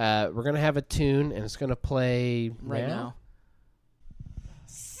 We're gonna have a tune, and it's gonna play right now.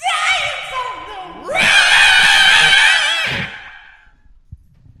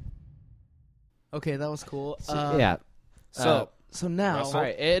 Okay, that was cool. Yeah. So now, Russell? All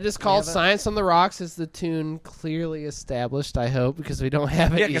right. It is called have a- "Science on the Rocks." Is the tune clearly established? I hope because we don't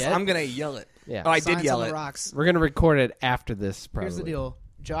have it Yeah, because yet. I'm gonna yell it. Yeah. Oh, I Science did yell on the it. Rocks. We're gonna record it after this. Probably. Here's the deal.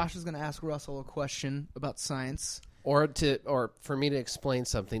 Josh is going to ask Russell a question about science. or for me to explain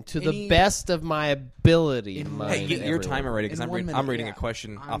something to the Any- best of my ability. In mind Hey, get your everyone. timer ready because In I'm, 1 minute, I'm reading yeah. a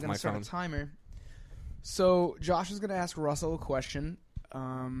question I'm off gonna my start phone. a timer. So Josh is going to ask Russell a question.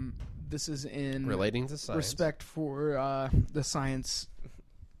 This is in relating to science. respect for the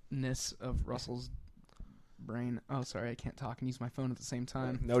science-ness of Russell's brain. Oh, sorry, I can't talk and use my phone at the same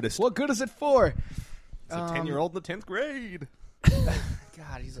time. Noticed. What good is it for? It's a 10-year-old in the 10th grade.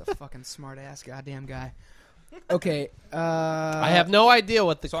 God, he's a fucking smart-ass goddamn guy. Okay. I have no idea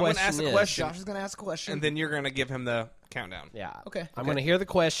what the So I'm gonna question ask the is. question. Josh is going to ask a question. And then you're going to give him the countdown. Yeah. Okay. I'm going to hear the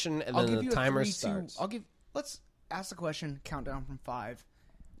question and I'll then give the you timer a 3, 2. starts. Let's ask the question, countdown from 5.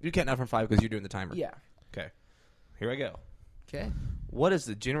 You can't count from 5 because you're doing the timer. Yeah. Okay. Here I go. Okay. What is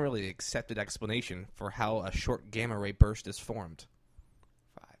the generally accepted explanation for how a short gamma ray burst is formed?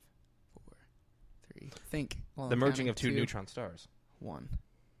 5, 4, 3. Think. Well, The I'm merging counting of two 2, neutron stars. 1.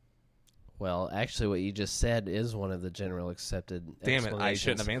 Well, actually, what you just said is one of the general accepted. Damn it, I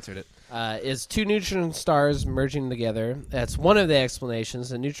shouldn't explanations. have answered it. Is two neutron stars merging together. That's one of the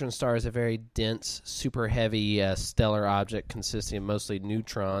explanations. A neutron star is a very dense, super heavy stellar object consisting of mostly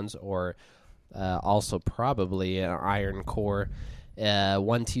neutrons or also probably an iron core.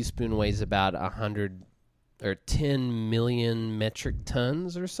 1 teaspoon weighs about 100 or 10 million metric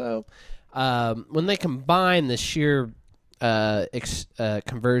tons or so. When they combine, the sheer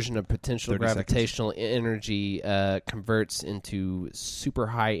conversion of potential 30 seconds. gravitational energy converts into super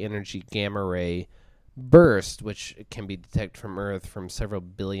high energy gamma ray burst, which can be detected from Earth from several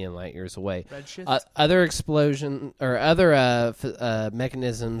billion light years away. Redshift. Other explosion or other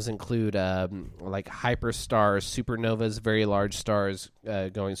mechanisms include like hyperstars, supernovas, very large stars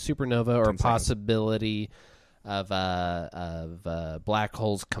going supernova, or possibility of black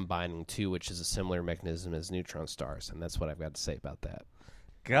holes combining too, which is a similar mechanism as neutron stars. And that's what I've got to say about that.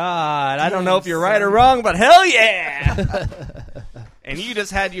 God, I don't know if you're right or wrong, but hell yeah! And you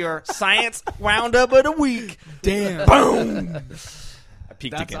just had your science wound up in a week. Damn. Boom! I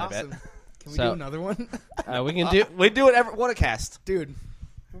peeked That's again, awesome. I bet. Can we So- do another one? We can do. We do it every what a cast. Dude.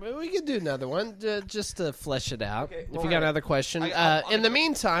 We can do another one just to flesh it out. Okay, if well, you got right. another question, I'll in the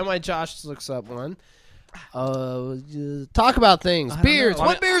meantime, while Josh looks up one, talk about things. Beers. know.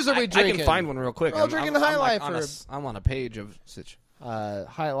 What beers are we I drinking? can find one real quick. We're all drinking High Life on or- I'm on a page of such.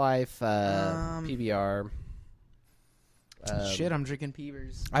 High Life, PBR. Shit, I'm drinking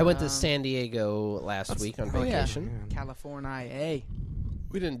Peavers. I went to San Diego last week on oh, yeah. vacation. California.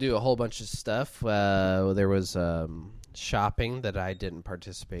 We didn't do a whole bunch of stuff. There was shopping that I didn't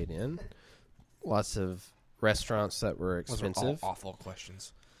participate in. Lots of restaurants that were expensive. Awful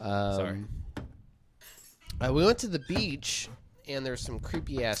questions. Sorry. We went to the beach, and there's some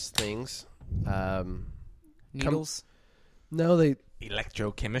creepy ass things. Needles. No, they.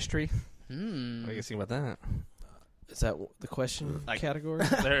 Electrochemistry. What do you think about that? Is that the question category?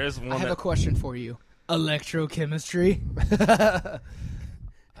 There is one. I have a question for you. Electrochemistry.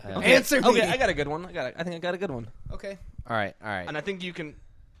 Answer me. Okay, I got a good one. I think I got a good one. Okay. All right. And I think you can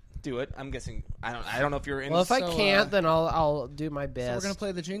do it. I'm guessing. I don't know if you're in. Well, if I So, can't, then I'll do my best. So we're going to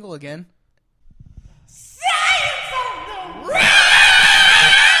play the jingle again.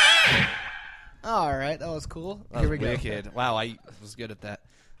 All right, that was cool. Here we go. Wicked. Wow, I was good at that.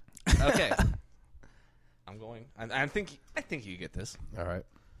 Okay. I'm going. I think you get this. All right.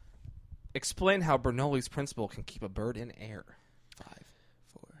 Explain how Bernoulli's principle can keep a bird in air. 5,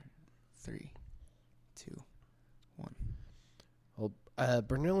 4, 3, 2, 1. Well,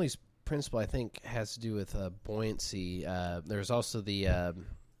 Bernoulli's principle, I think, has to do with buoyancy. There's also the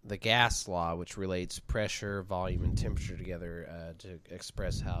gas law, which relates pressure, volume, and temperature together to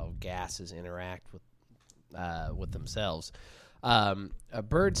express how gases interact with themselves. A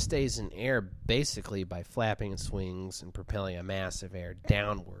bird stays in air basically by flapping its wings and propelling a mass of air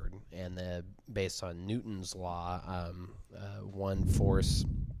downward. And based on Newton's law, one force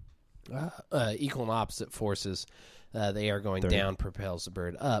equal and opposite forces, the air going down propels the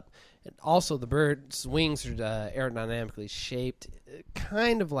bird up. And also, the bird's wings are aerodynamically shaped,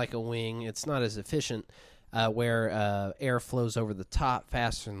 kind of like a wing. It's not as efficient, where air flows over the top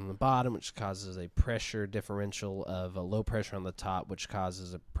faster than the bottom, which causes a pressure differential of a low pressure on the top, which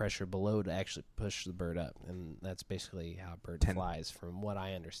causes a pressure below to actually push the bird up. And that's basically how a bird flies, from what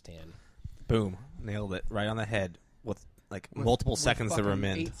I understand. Boom. Nailed it. Right on the head with multiple seconds to fucking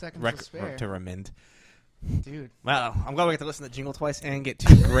remind. 8 seconds to spare. To remind. Dude. Wow, I'm going to get to listen to the jingle twice and get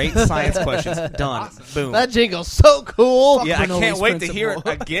 2 great science questions done. Awesome. Boom. That jingle's so cool! Yeah, I Bernoulli's can't wait to hear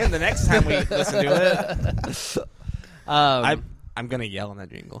principle. it again the next time we listen to it. I'm going to yell in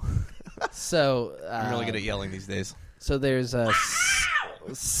that jingle. So I'm really good at yelling these days. So there's a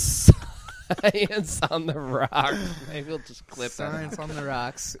science on the rock. Maybe we'll just clip Science on the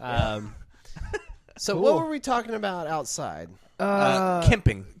rocks. that. So what were we talking about outside?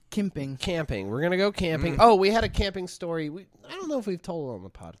 Kimping. Kimping. Camping. We're gonna go camping. Oh, we had a camping story. I don't know if we've told it on the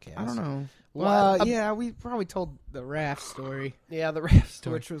podcast. I don't know. Well, Well, yeah, we probably told the raft story, Yeah, the raft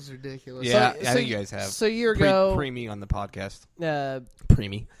story. which was ridiculous. Yeah, So I think you guys have. So a year ago, Pre-me on the podcast. uh,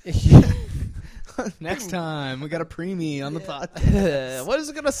 Pre-me. Next time, we got a preemie on the podcast. what is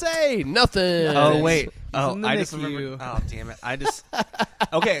it gonna say? Nothing. Oh, wait. Oh, in the I just NICU. remembered. Oh, damn it. I just...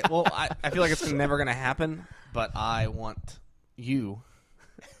 Okay, well, I feel like it's never going to happen, but I want you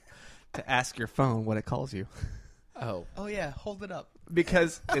to ask your phone what it calls you. Oh, Oh, yeah, hold it up.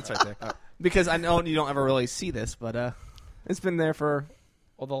 Because... It's right there. Because I know you don't ever really see this, but it's been there for...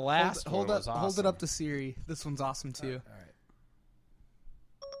 well, the last Hold one up, was awesome. hold it up to Siri. This one's awesome, too. All right.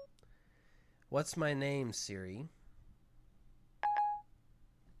 What's my name, Siri?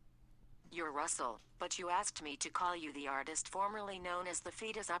 You're Russell, but you asked me to call you the artist formerly known as the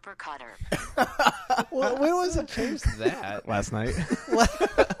Fetus Uppercutter. Well, when was it changed to that? Last night.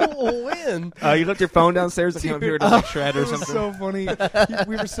 When? You left your phone downstairs and came up here to like shred or It was something. so funny.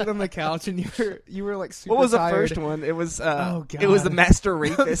 We were sitting on the couch, and you were like super What was the tired. first one? It was Oh, it was the God. master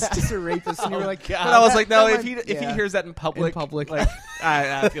rapist. Master rapist, and you were like, But I was like, no, that if he might- if he yeah. hears that in public, like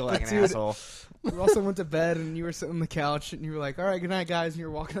I feel like an Dude. asshole. We also went to bed, and you were sitting on the couch, and you were like, all right, good night, guys. And you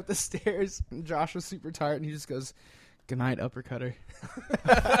were walking up the stairs, and Josh was super tired, and he just goes, Good night, uppercutter.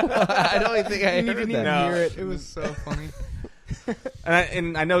 I don't even think I You heard didn't that. even No. hear it. It was so funny.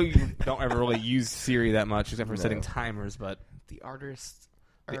 And I know you don't ever really use Siri that much, except for setting timers, but The artist.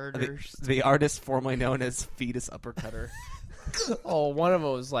 the artist formerly known as Fetus Uppercutter. Oh, one of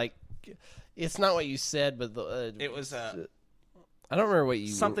them was like, it's not what you said, but It was I don't remember what you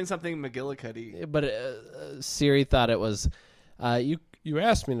something McGillicuddy. but Siri thought it was you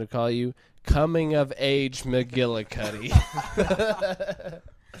asked me to call you coming of age McGillicuddy.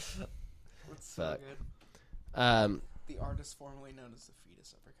 Fuck. The artist formerly known as the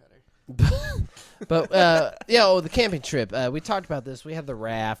Fetus Uppercutter. But the camping trip. We talked about this. We had the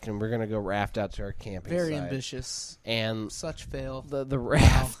raft, and we're gonna go raft out to our camping Very site. ambitious. And Such fail. the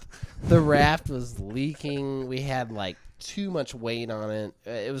raft, the raft was leaking. We had like too much weight on it.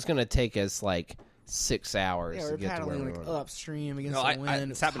 It was gonna take us like 6 hours Yeah, to we're get to where paddling we like were. upstream against No, the wind.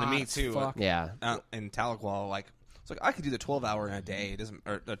 it's It's happened to hot me, as too. fuck. Yeah, In Tahlequah, like it's like I could do the 12-hour in a day. It doesn't,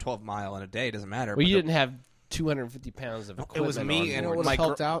 or the 12-mile in a day. It doesn't matter. well, But you the- didn't have 250 pounds of equipment. was me on You and know board. what my would have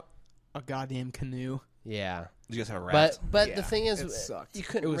helped out? A goddamn canoe. Yeah, you guys have a raft. but Yeah, the thing is, it sucked. you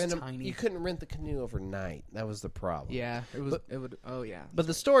couldn't It was rent tiny. you couldn't rent the canoe overnight. That was the problem. Yeah, it was. It would. Oh yeah. But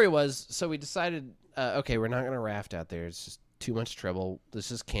the story was, so we decided, okay, we're not going to raft out there. It's just too much trouble. Let's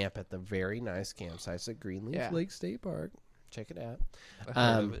just camp at the very nice campsites at Greenleaf Yeah. Lake State Park. Check it out.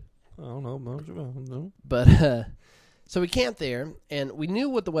 I don't know much about it. But so we camped there, and we knew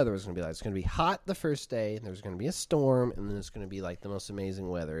what the weather was going to be like. It's going to be hot the first day, and there was going to be a storm, and then it's going to be like the most amazing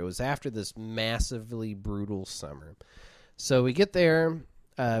weather. It was after this massively brutal summer. So we get there,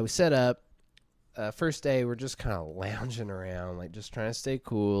 we set up. First day, we're just kind of lounging around, like just trying to stay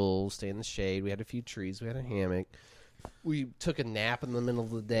cool, stay in the shade. We had a few trees. We had a hammock. We took a nap in the middle of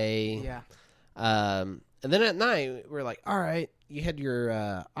the day. Yeah. And then at night, we're like, all right, you had your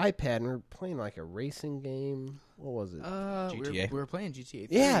iPad, and we were playing like a racing game. What was it? GTA. We were playing GTA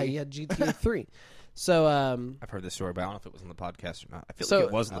 3. Yeah, you had GTA 3. So, I've heard this story, but I don't know if it was in the podcast or not. I feel So- like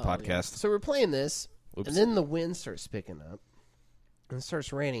it was in the podcast. so we're playing this, Oops. and then the wind starts picking up, and it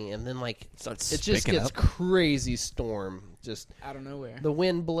starts raining, and then like Starts it just picking gets up. crazy storm. Just Out of nowhere. the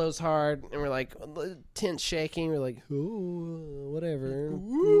wind blows hard, and we're like the tent's shaking. We're like, ooh, whatever.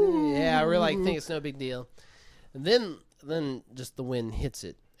 Yeah, we're like, think it's no big deal. And then just the wind hits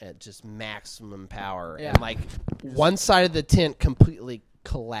it at just maximum power, Yeah. and like one side of the tent completely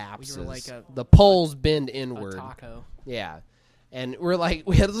collapses. like the poles bend a inward. taco. Yeah. And we're like,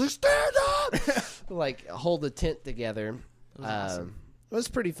 we had to stand up, like hold the tent together. It was awesome. It was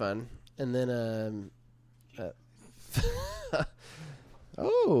pretty fun. And then,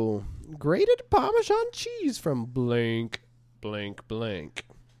 oh, grated Parmesan cheese from blank, blank, blank.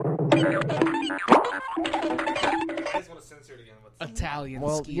 I just want to censor it again. Italian.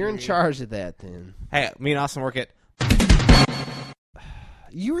 Well, you're in skeetery. charge of that then. Hey, me and Austin work it.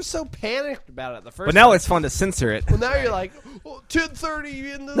 You were so panicked about it the first But now time. it's fun to censor it. Well, now you're like,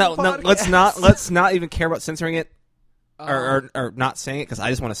 10:30 in the No, podcast. let's not even care about censoring it Um, or not saying it because I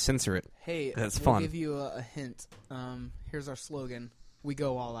just want to censor it. Hey, That's we'll fun. give you a hint. Here's our slogan. We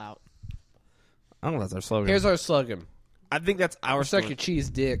go all out. I don't know if that's our slogan. Here's our slogan. I think that's our Suck slogan. your cheese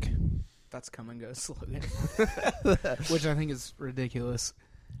dick. That's come and go slogan. Which I think is ridiculous.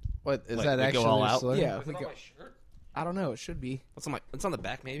 What is Like, that we go actually all their out? slogan? Yeah, we go, I don't know. It should be. It's on the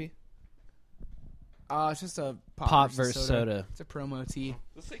back, maybe. It's just a Pop versus soda. It's a promo tee.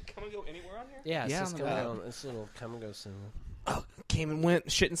 Does it say come and go anywhere on here? Yeah, it's Yeah, just on the coming back. on. It's a little come and go symbol. Oh, came and went.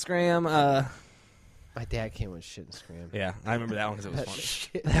 Shit and scram. My dad came with shit and scram. Yeah, I remember that one because it was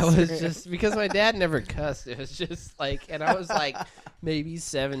fun. That was just because my dad never cussed. It was just like, and I was like maybe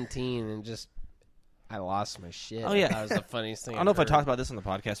 17, and just I lost my shit. Oh, yeah. That was the funniest thing. I don't know if I heard. talked about this on the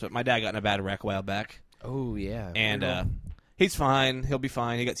podcast, but my dad got in a bad wreck a while back, Oh yeah, and he's fine. He'll be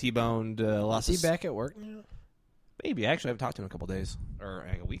fine. He got T-boned. Lost is his he back at work now? Maybe. Actually, I haven't talked to him in a couple days. Or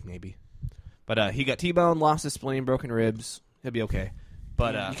like a week, maybe. But he got T-boned, lost his spleen, broken ribs. He'll be okay.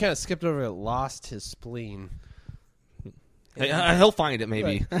 But You kind of skipped over. Lost his spleen. he'll find it,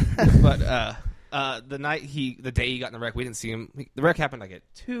 maybe. But the day he got in the wreck, we didn't see him. The wreck happened like at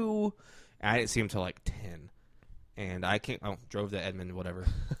 2, and I didn't see him till like 10. And I drove to Edmond, whatever.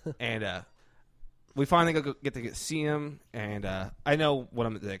 And we finally get to see him, and I know what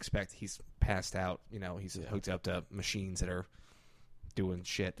I'm to expect. He's passed out. You know, he's hooked up to machines that are doing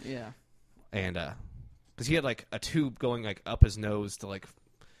shit. Yeah. And because he had like a tube going like up his nose to like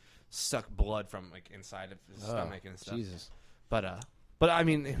suck blood from like inside of his stomach and stuff. Jesus. But I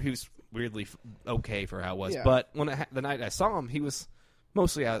mean, he was weirdly okay for how it was. Yeah. But when the night I saw him, he was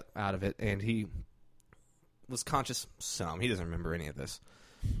mostly out of it, and he was conscious some. He doesn't remember any of this,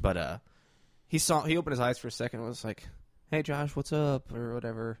 but he opened his eyes for a second and was like, hey, Josh, what's up, or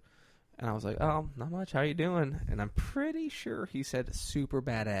whatever. And I was like, oh, not much. How are you doing? And I'm pretty sure he said super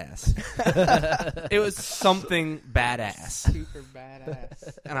badass. It was something badass. Super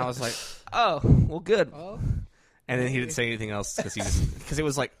badass. And I was like, oh, well, good. Oh, And then he didn't say anything else because it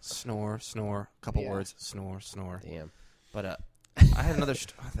was like snore, snore, couple Yeah. words, snore, snore. Damn. But I had another.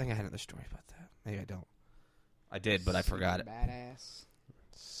 I think I had another story about that. Maybe I don't. I did, but I forgot it. badass.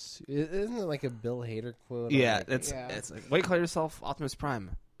 Isn't it like a Bill Hader quote? Yeah, Like, it's like, what do you call yourself, Optimus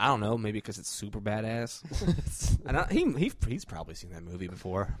Prime? I don't know, maybe because it's super badass. And he's probably seen that movie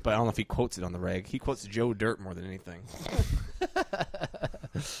before, but I don't know if he quotes it on the reg. He quotes Joe Dirt more than anything.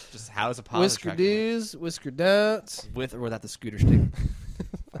 Just how is a pilot Whisker tracking do's, whisker don'ts. with or without the scooter stick?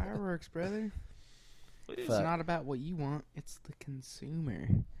 Fireworks, brother. It's Fuck. not about what you want; it's the consumer.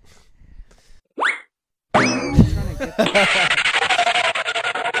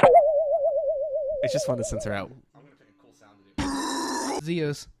 It's just fun to censor out.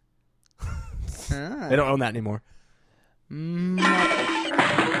 Zeos. They don't own that anymore.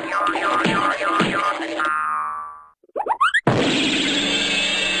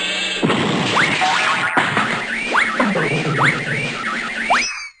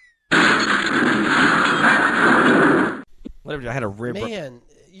 Whatever. I had a rib. Man,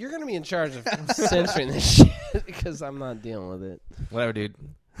 you're going to be in charge of censoring this shit because I'm not dealing with it. Whatever, dude.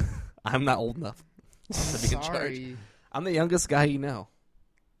 I'm not old enough to be in charge. Sorry. I'm the youngest guy you know.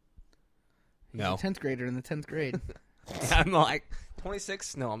 No. 10th grader in the 10th grade. I'm like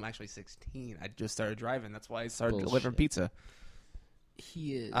 26. No, I'm actually 16. I just started driving. That's why I started Bullshit. delivering pizza.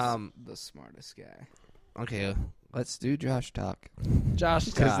 He is the smartest guy. Okay, let's do Josh talk. Josh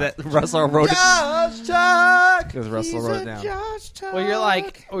Because talk. that Russell wrote it. Josh talk! Because Russell wrote it down. Well, you're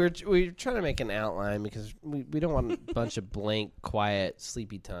like, we're trying to make an outline because we don't want a bunch of blank, quiet,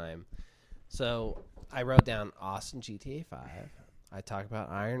 sleepy time. So I wrote down Austin GTA 5. I talked about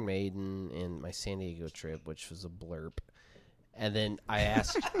Iron Maiden and my San Diego trip, which was a blurb. And then I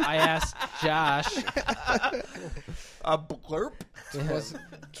asked Josh. A blurb?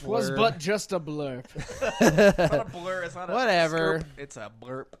 Was but just a blurb. It's not a blur. It's not a Whatever. skirp, it's a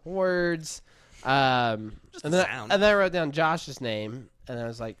blurb. Words. Just and a then sound. and then I wrote down Josh's name, and I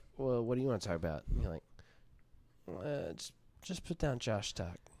was like, "Well, what do you want to talk about?" And you're like, "Just put down Josh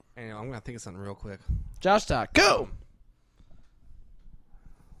talk." Anyway, I'm gonna think of something real quick. Josh talk. Go.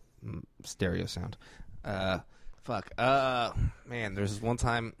 Stereo sound. Fuck. Man, there's this one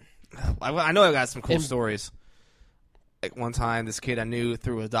time. I know I got some cool stories. Like one time, this kid I knew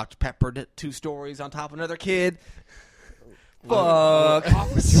threw a Dr. Pepper 2 stories on top of another kid. Fuck.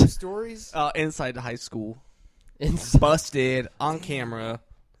 Officer stories. Inside the high school. Inside. Busted on camera.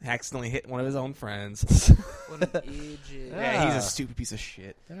 Accidentally hit one of his own friends. What an idiot. Yeah, he's a stupid piece of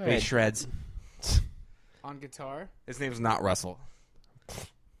shit. All But he right. shreds. On guitar. His name's not Russell.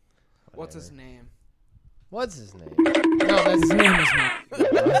 What's his name? What's his name? No, that's His name is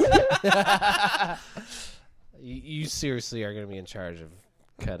not. you seriously are going to be in charge of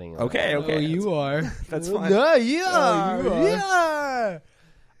cutting. Okay, okay. Oh, you are. That's fine. No, you Oh, are. you are. You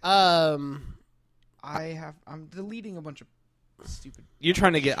are. I'm deleting a bunch of stupid. You're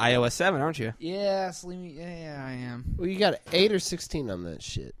trying to get iOS 7, aren't you? Yeah, yeah, I am. Well, you got 8 or 16 on that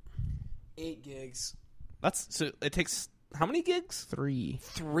shit. 8 gigs. That's so. It takes how many gigs? 3.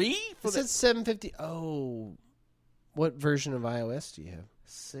 3 for It said 750. Oh, what version of iOS do you have?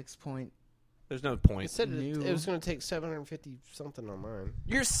 6 point. There's no It point. said New. it was going to take 750 something on mine.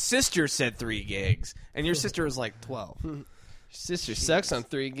 Your sister said 3 gigs, and your sister was like 12. Your sister sucks on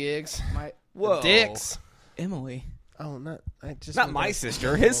 3 gigs. My Whoa, Dicks. Emily. Oh, not I just Not went my back-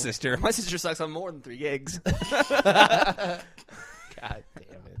 sister, his sister. My sister sucks on more than 3 gigs. God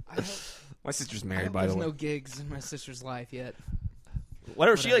damn it. I hope, My sister's I married, hope by the there's way. no gigs in my sister's life yet.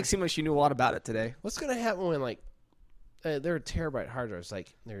 Whatever. She whatever. like seemed like she knew a lot about it today. What's going to happen when there are terabyte hard drives?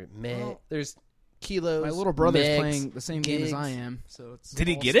 Like Well, there's kilos. My little brother's megs, playing the same game as gigs. I am, so it's Did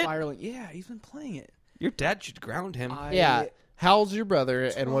he all get it? spiraling. Yeah, he's been playing it. Your dad should ground him. Yeah. How old's your brother,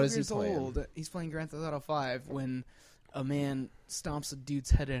 and what 12 is he years playing? old. He's playing Grand Theft Auto 5 when a man stomps a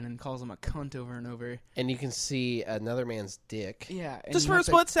dude's head in and calls him a cunt over and over. And you can see another man's dick. Yeah, and Just you for a have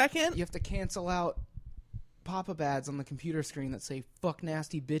to- split second. You have to cancel out pop-up ads on the computer screen that say "fuck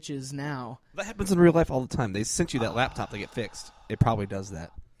nasty bitches" now. That happens in real life all the time. They sent you that laptop to get fixed. It probably does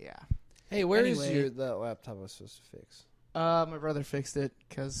that. Yeah. Hey, where is Anyway. that laptop I was supposed to fix? My brother fixed it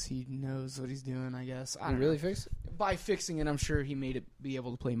because he knows what he's doing, I guess. I You don't really know. fixed it? By fixing it, I'm sure he made it be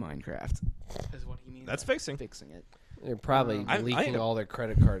able to play Minecraft. Is what he means. That's by fixing. Fixing it. They're probably I leaking know. all their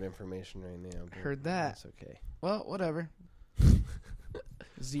credit card information right now. but Heard that. That's okay. Well, whatever.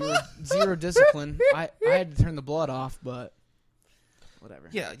 Zero discipline. I had to turn the blood off, but whatever.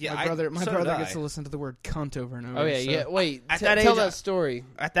 Yeah. My brother so did gets I. to listen to the word cunt over and over. Oh yeah, so. yeah. Wait, At that tell age, that story.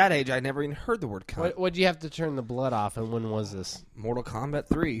 At that age, I never even heard the word cunt. What'd you have to turn the blood off, and when was this? Mortal Kombat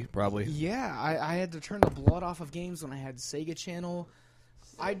 3, probably. Yeah, I had to turn the blood off of games when I had Sega Channel.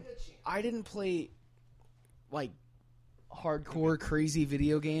 I didn't play like hardcore crazy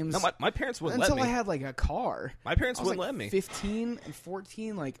video games No, my parents wouldn't let until me. I had like a car. My parents I was wouldn't like let me. 15 and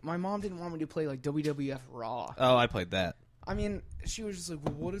 14. Like my mom didn't want me to play like WWF Raw. Oh, I played that. I mean, she was just like,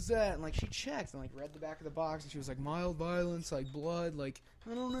 well, what is that? And like she checked and like read the back of the box and she was like, mild violence, like blood, like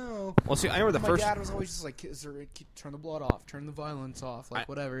I don't know. Well, see, I remember My the first. dad was always just like, turn the blood off, turn the violence off, like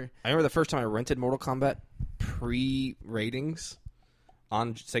whatever. I remember the first time I rented Mortal Kombat pre-ratings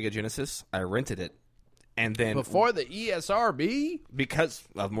on Sega Genesis. I rented it, and then Before the E ESRB? because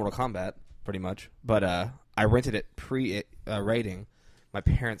of Mortal Kombat, pretty much. But I rented it pre-rating. My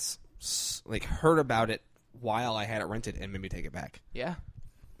parents like heard about it while I had it rented and made me take it back. Yeah.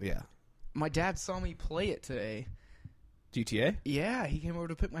 Yeah, My dad saw me play it today. GTA. Yeah, he came over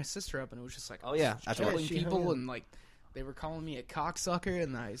to pick my sister up, and it was just like, Oh, yeah, that's right. killing She people, hung and like they were calling me a cocksucker,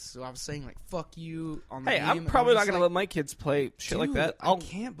 and so I was saying like "fuck you" on the Hey, game, I'm and probably was not just gonna like, let my kids play shit like "Dude, that. I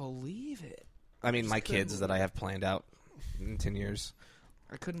can't believe it. I mean, just my couldn't kids that I have planned out in 10 years.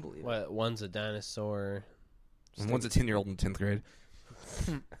 I couldn't believe it. What? One's a dinosaur. And one's a 10-year-old in 10th grade.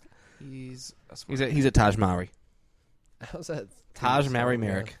 He's a smart He's a Taj Mowry. How's that? Taj theme Mowry song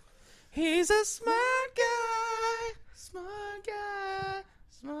Merrick. He's a smart guy, smart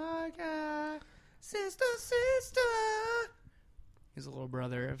guy, sister. He's a little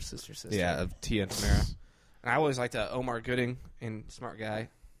brother of sister. Yeah, of Tia and Tamara. And I always liked Omar Gooding in Smart Guy,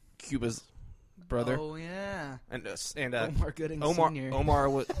 Cuba's brother. Oh yeah, And Omar Gooding Sr. Omar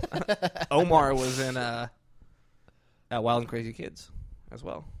was Omar was in Wild and Crazy Kids as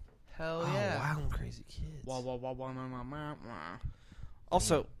well. Hell yeah. Wild and Crazy Kids. Wah, wah, wah, wah, wah, wah, wah, wah.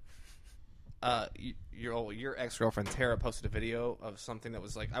 Also, your ex-girlfriend Tara posted a video of something that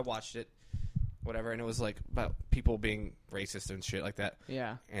was like, I watched it, whatever, and it was like about people being racist and shit like that.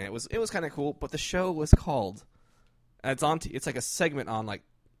 Yeah. And it was kind of cool, but the show was called, and it's on. It's like a segment on like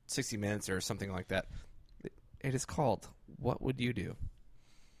 60 Minutes or something like that. It is called "What Would You Do?"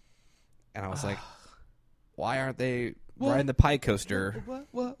 And I was like, why aren't they riding the pie coaster?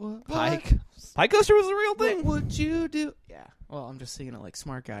 What? Pike. Pie coaster was a real thing. What would you do? Yeah. Well, I'm just singing it like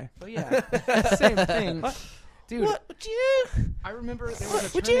Smart Guy. But yeah, same thing. Dude, What would you? I remember there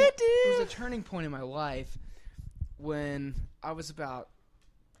was would you do? There was a turning point in my life when I was about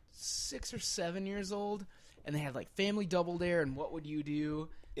 6 or 7 years old, and they had like Family Double Dare and What Would You Do?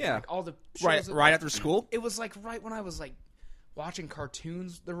 Yeah. Like all the shows Right after school. It was like right when I was like watching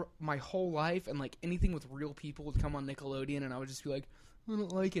cartoons my whole life, and like anything with real people would come on Nickelodeon, and I would just be like, I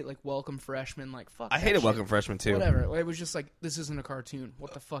don't like it. Like Welcome Freshman, like fuck. I that hated shit. Welcome Freshman too. Whatever. It was just like, this isn't a cartoon.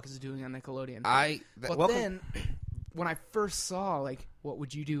 What the fuck is it doing on Nickelodeon? But then, when I first saw like What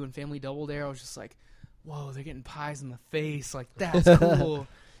Would You Do in Family Double Dare, I was just like, whoa, they're getting pies in the face. Like that's cool.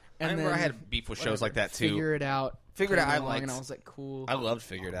 I remember then, I had beef with shows like that too. Figure It Out. Figure It Out, came I along, liked. and I was like, cool. I loved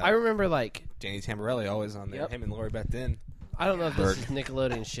Figure It Out. I remember like Danny Tamborelli always on there. Yep. Him and Lori Beth Din. I don't know if this Berg. is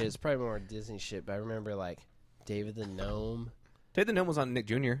Nickelodeon shit. It's probably more Disney shit. But I remember like David the Gnome, Ted the Gnome was on Nick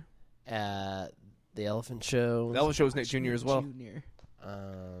Jr. The Elephant Show. The Elephant Show was Nick Jr. as well. Junior.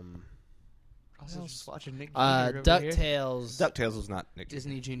 I was just watching Nick Jr. over here. DuckTales. DuckTales was not Nick Jr.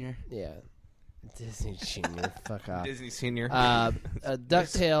 Disney Junior. Yeah, Disney Junior. Fuck off. Disney Senior.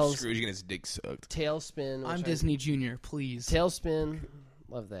 DuckTales. Scrooge getting his dick sucked. Tailspin. I'm which Disney Junior. Please. Tailspin.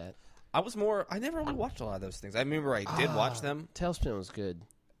 Love that. I never really watched a lot of those things. I remember I did watch them. Tailspin was good.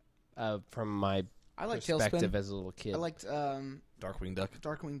 From my I like perspective Tailspin. as a little kid. I liked Darkwing Duck.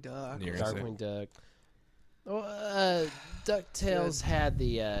 Darkwing Duck. You're gonna say. Darkwing Duck. DuckTales had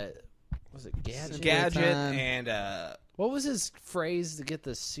the was it Gadget? Gadget Time. and What was his phrase to get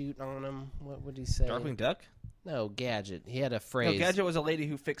the suit on him? What would he say? Darkwing Duck. No, Gadget. He had a No, phrase. Gadget was a lady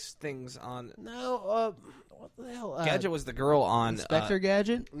who fixed things on. No, what the hell? Gadget was the girl on. Inspector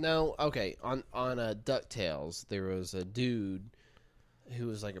Gadget. No, okay. On DuckTales, there was a dude who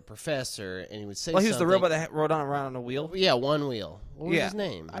was like a professor, and he would say. Well, he was the something- robot that rode on around on a wheel. Yeah, one wheel. What was Yeah. his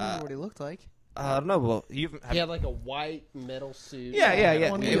name? I don't know what he looked like. I don't know. Well, you. He had like a white metal suit.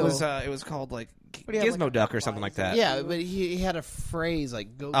 Yeah. One It wheel. was called like But he had, Gizmo like, Duck or something like that. Yeah, but he had a phrase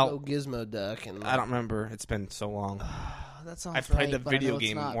like "Go Oh. Go Gizmo Duck," and I don't remember. It's been so long. Oh, that sounds I've played right, the but I know video it's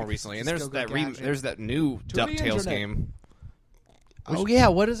game not, more because recently, and it's there's Go Go that Gadget. there's that new the DuckTales internet. game. Oh yeah,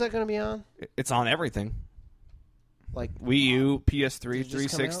 what is that going to be on? It's on everything. Like Wii U, PS3, Did it just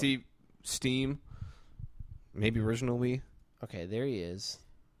come 360, Steam, maybe original Wii. okay, there he is.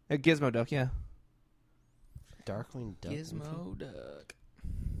 Gizmo Duck, yeah. Darkwing Duck. Gizmo Duck.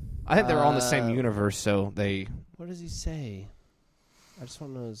 I think they were all in the same universe, so they... What does he say? I just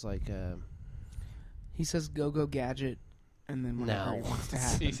want to know. It's like He says "Go Gadget," and then whenever he wants to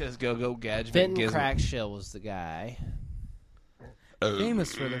happen. He says go gadget. Fenton Crackshell was the guy.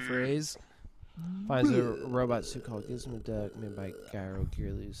 Famous for the phrase. Finds a robot suit called Gizmo Duck made by Gyro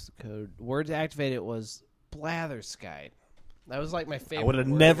Gear. Leaves the code. Word to activate it was Blatherskite. That was like my favorite. I would have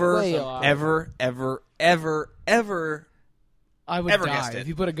word. never, Way off. ever. I would Ever die guessed it. if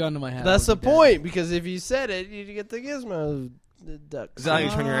you put a gun to my head. That's I the would be dead. point, because if you said it, you'd get the Gizmo Duck. Is that how you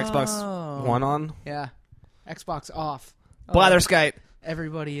turn your Xbox Oh. One on? Yeah, Xbox off. Blatherskite.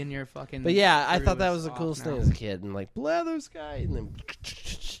 Everybody in your fucking. But yeah, I crew thought that is was the off coolest now. thing as a kid, and like Blatherskite, and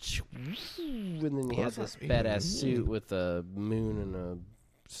then he had this badass suit with a moon and a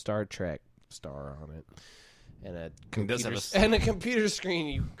Star Trek star on it, and a He does computer, have and a computer screen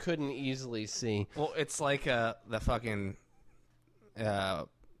you couldn't easily see. Well, it's like the fucking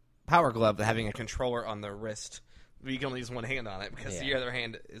Power Glove having a controller on the wrist. But you can only use one hand on it because the Yeah. other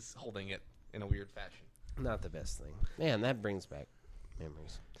hand is holding it in a weird fashion. Not the best thing, man. That brings back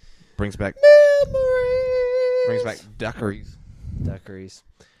memories. Brings back duckeries. Duckeries.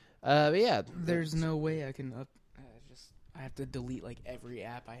 But yeah, There's no way I can. I have to delete like every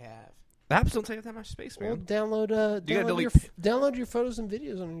app I have. The apps don't take up that much space, well, man. download You gotta download your photos and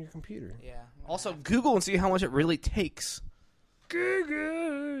videos on your computer. Yeah. Also, Google and see how much it really takes for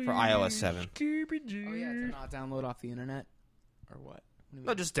iOS 7. Oh yeah, to not download off the internet, or what? What do you No,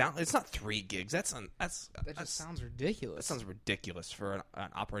 mean? just down. It's not 3 gigs. That That sounds ridiculous. That sounds ridiculous for an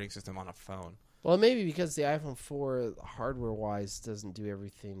operating system on a phone. Well, maybe because the iPhone 4 hardware-wise doesn't do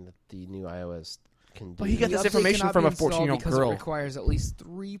everything that the new iOS can do. But he got The this update information cannot from be a installed 14-year-old because girl. It requires at least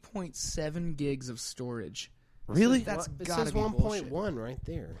 3.7 gigs of storage. Really? That's it gotta says be 1.1 right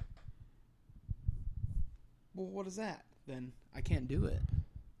there. Well, what is that? Then I can't do it.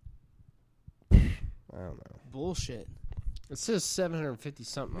 I don't know. Bullshit. It says 750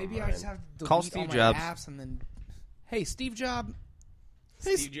 something. Maybe on I just mine. have to delete Call all Steve my Jobs. apps and then. Hey, Steve Jobs.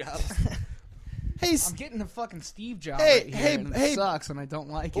 Steve Jobs. Hey, I'm getting a fucking Steve Job Hey, right hey, here, and hey. it sucks, and I don't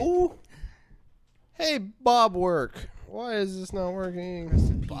like it. ooh. Hey, Bob Work. Why is this not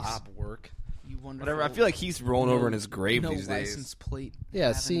working? Bob work. You wonderful. Whatever. I feel like he's rolling over in his grave no these days. license plate. Yeah,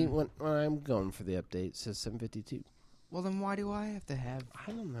 having- see, when I'm going for the update, it says 752. Well, then why do I have to have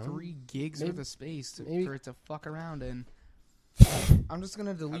I don't know. 3 gigs Maybe- worth of space maybe- for it to fuck around in? I'm just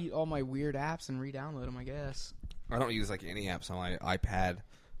gonna delete all my weird apps and re-download them, I guess. I don't use like any apps on my iPad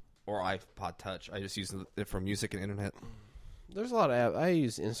or iPod Touch. I just use it for music and internet. There's a lot of apps. I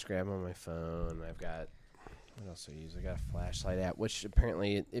use Instagram on my phone. I've got... What else do I use? I got a flashlight app, which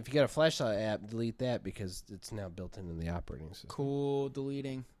apparently, if you got a flashlight app, delete that because it's now built into the operating system. Cool,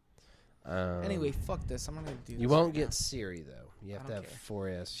 deleting. Anyway, fuck this. I'm not gonna do this. You won't right get now. Siri, though. You have I to don't have care.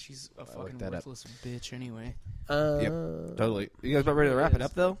 4S. She's a I looked fucking that up. worthless bitch anyway. Totally. You guys about ready to wrap it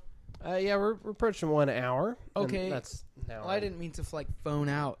up, though? Yeah, we're approaching 1 hour. and Okay. that's now. Well, I didn't mean to like phone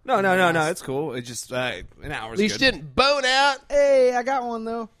out. No. It's cool. It's just an hour's At least good. didn't bone out. Hey, I got one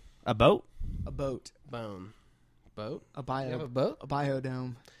though. A boat? A boat. Bone. Boat? A bio. You have a boat? A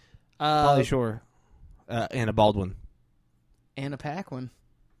biodome. Polly Shore. And a Baldwin. And a pack one.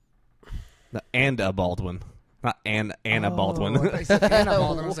 And a Baldwin. Not Anna Baldwin. Oh, I thought you said Anna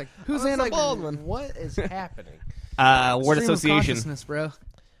Baldwin. I was like, who's Anna Baldwin? What is happening? Word Stream of association. consciousness, bro.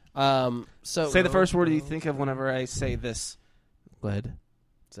 So Say the first word you think of whenever I say this. Led.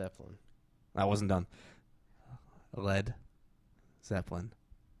 Zeppelin. I wasn't done. Led. Zeppelin.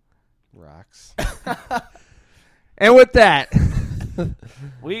 Rocks. And with that,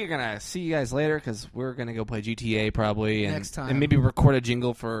 we're going to see you guys later because we're going to go play GTA probably. And, Next time. And maybe record a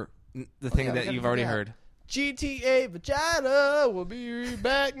jingle for the thing yeah, we that gotta you've do already that. heard. GTA Vagina will be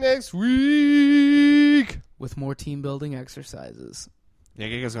back next week. With more team building exercises. Yeah,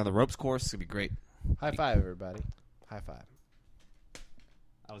 you guys go on the ropes course. It's going to be great. High five, everybody. High five.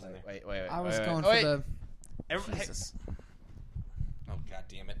 I was in there. Wait. I was going wait. for the. Jesus. Oh, God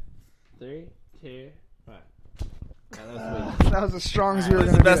damn it. 3, 2, 1. That was as strong as we were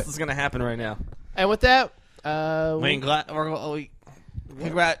This is going the to do best it. that's going to happen right now. And with that,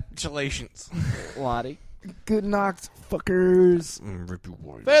 Congratulations. Lottie. Good knocked, fuckers.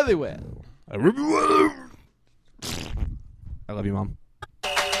 Fairly well. I love you, Mom.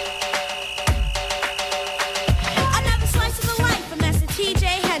 Another slice of the life of Master T.J.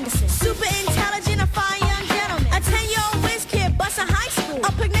 Henderson. Super intelligent, a fine young gentleman. A 10-year-old whiz kid, bustin' high school.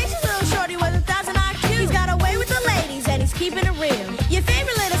 A pugnacious little shorty with 1,000 IQ. He's got away with the ladies and he's keeping it real. Your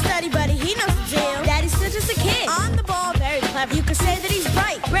favorite little study buddy, he knows the deal. Daddy's still just a kid. On the ball, very clever. You could say that he's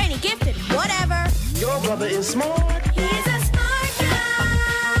bright, brainy, Your brother is smart.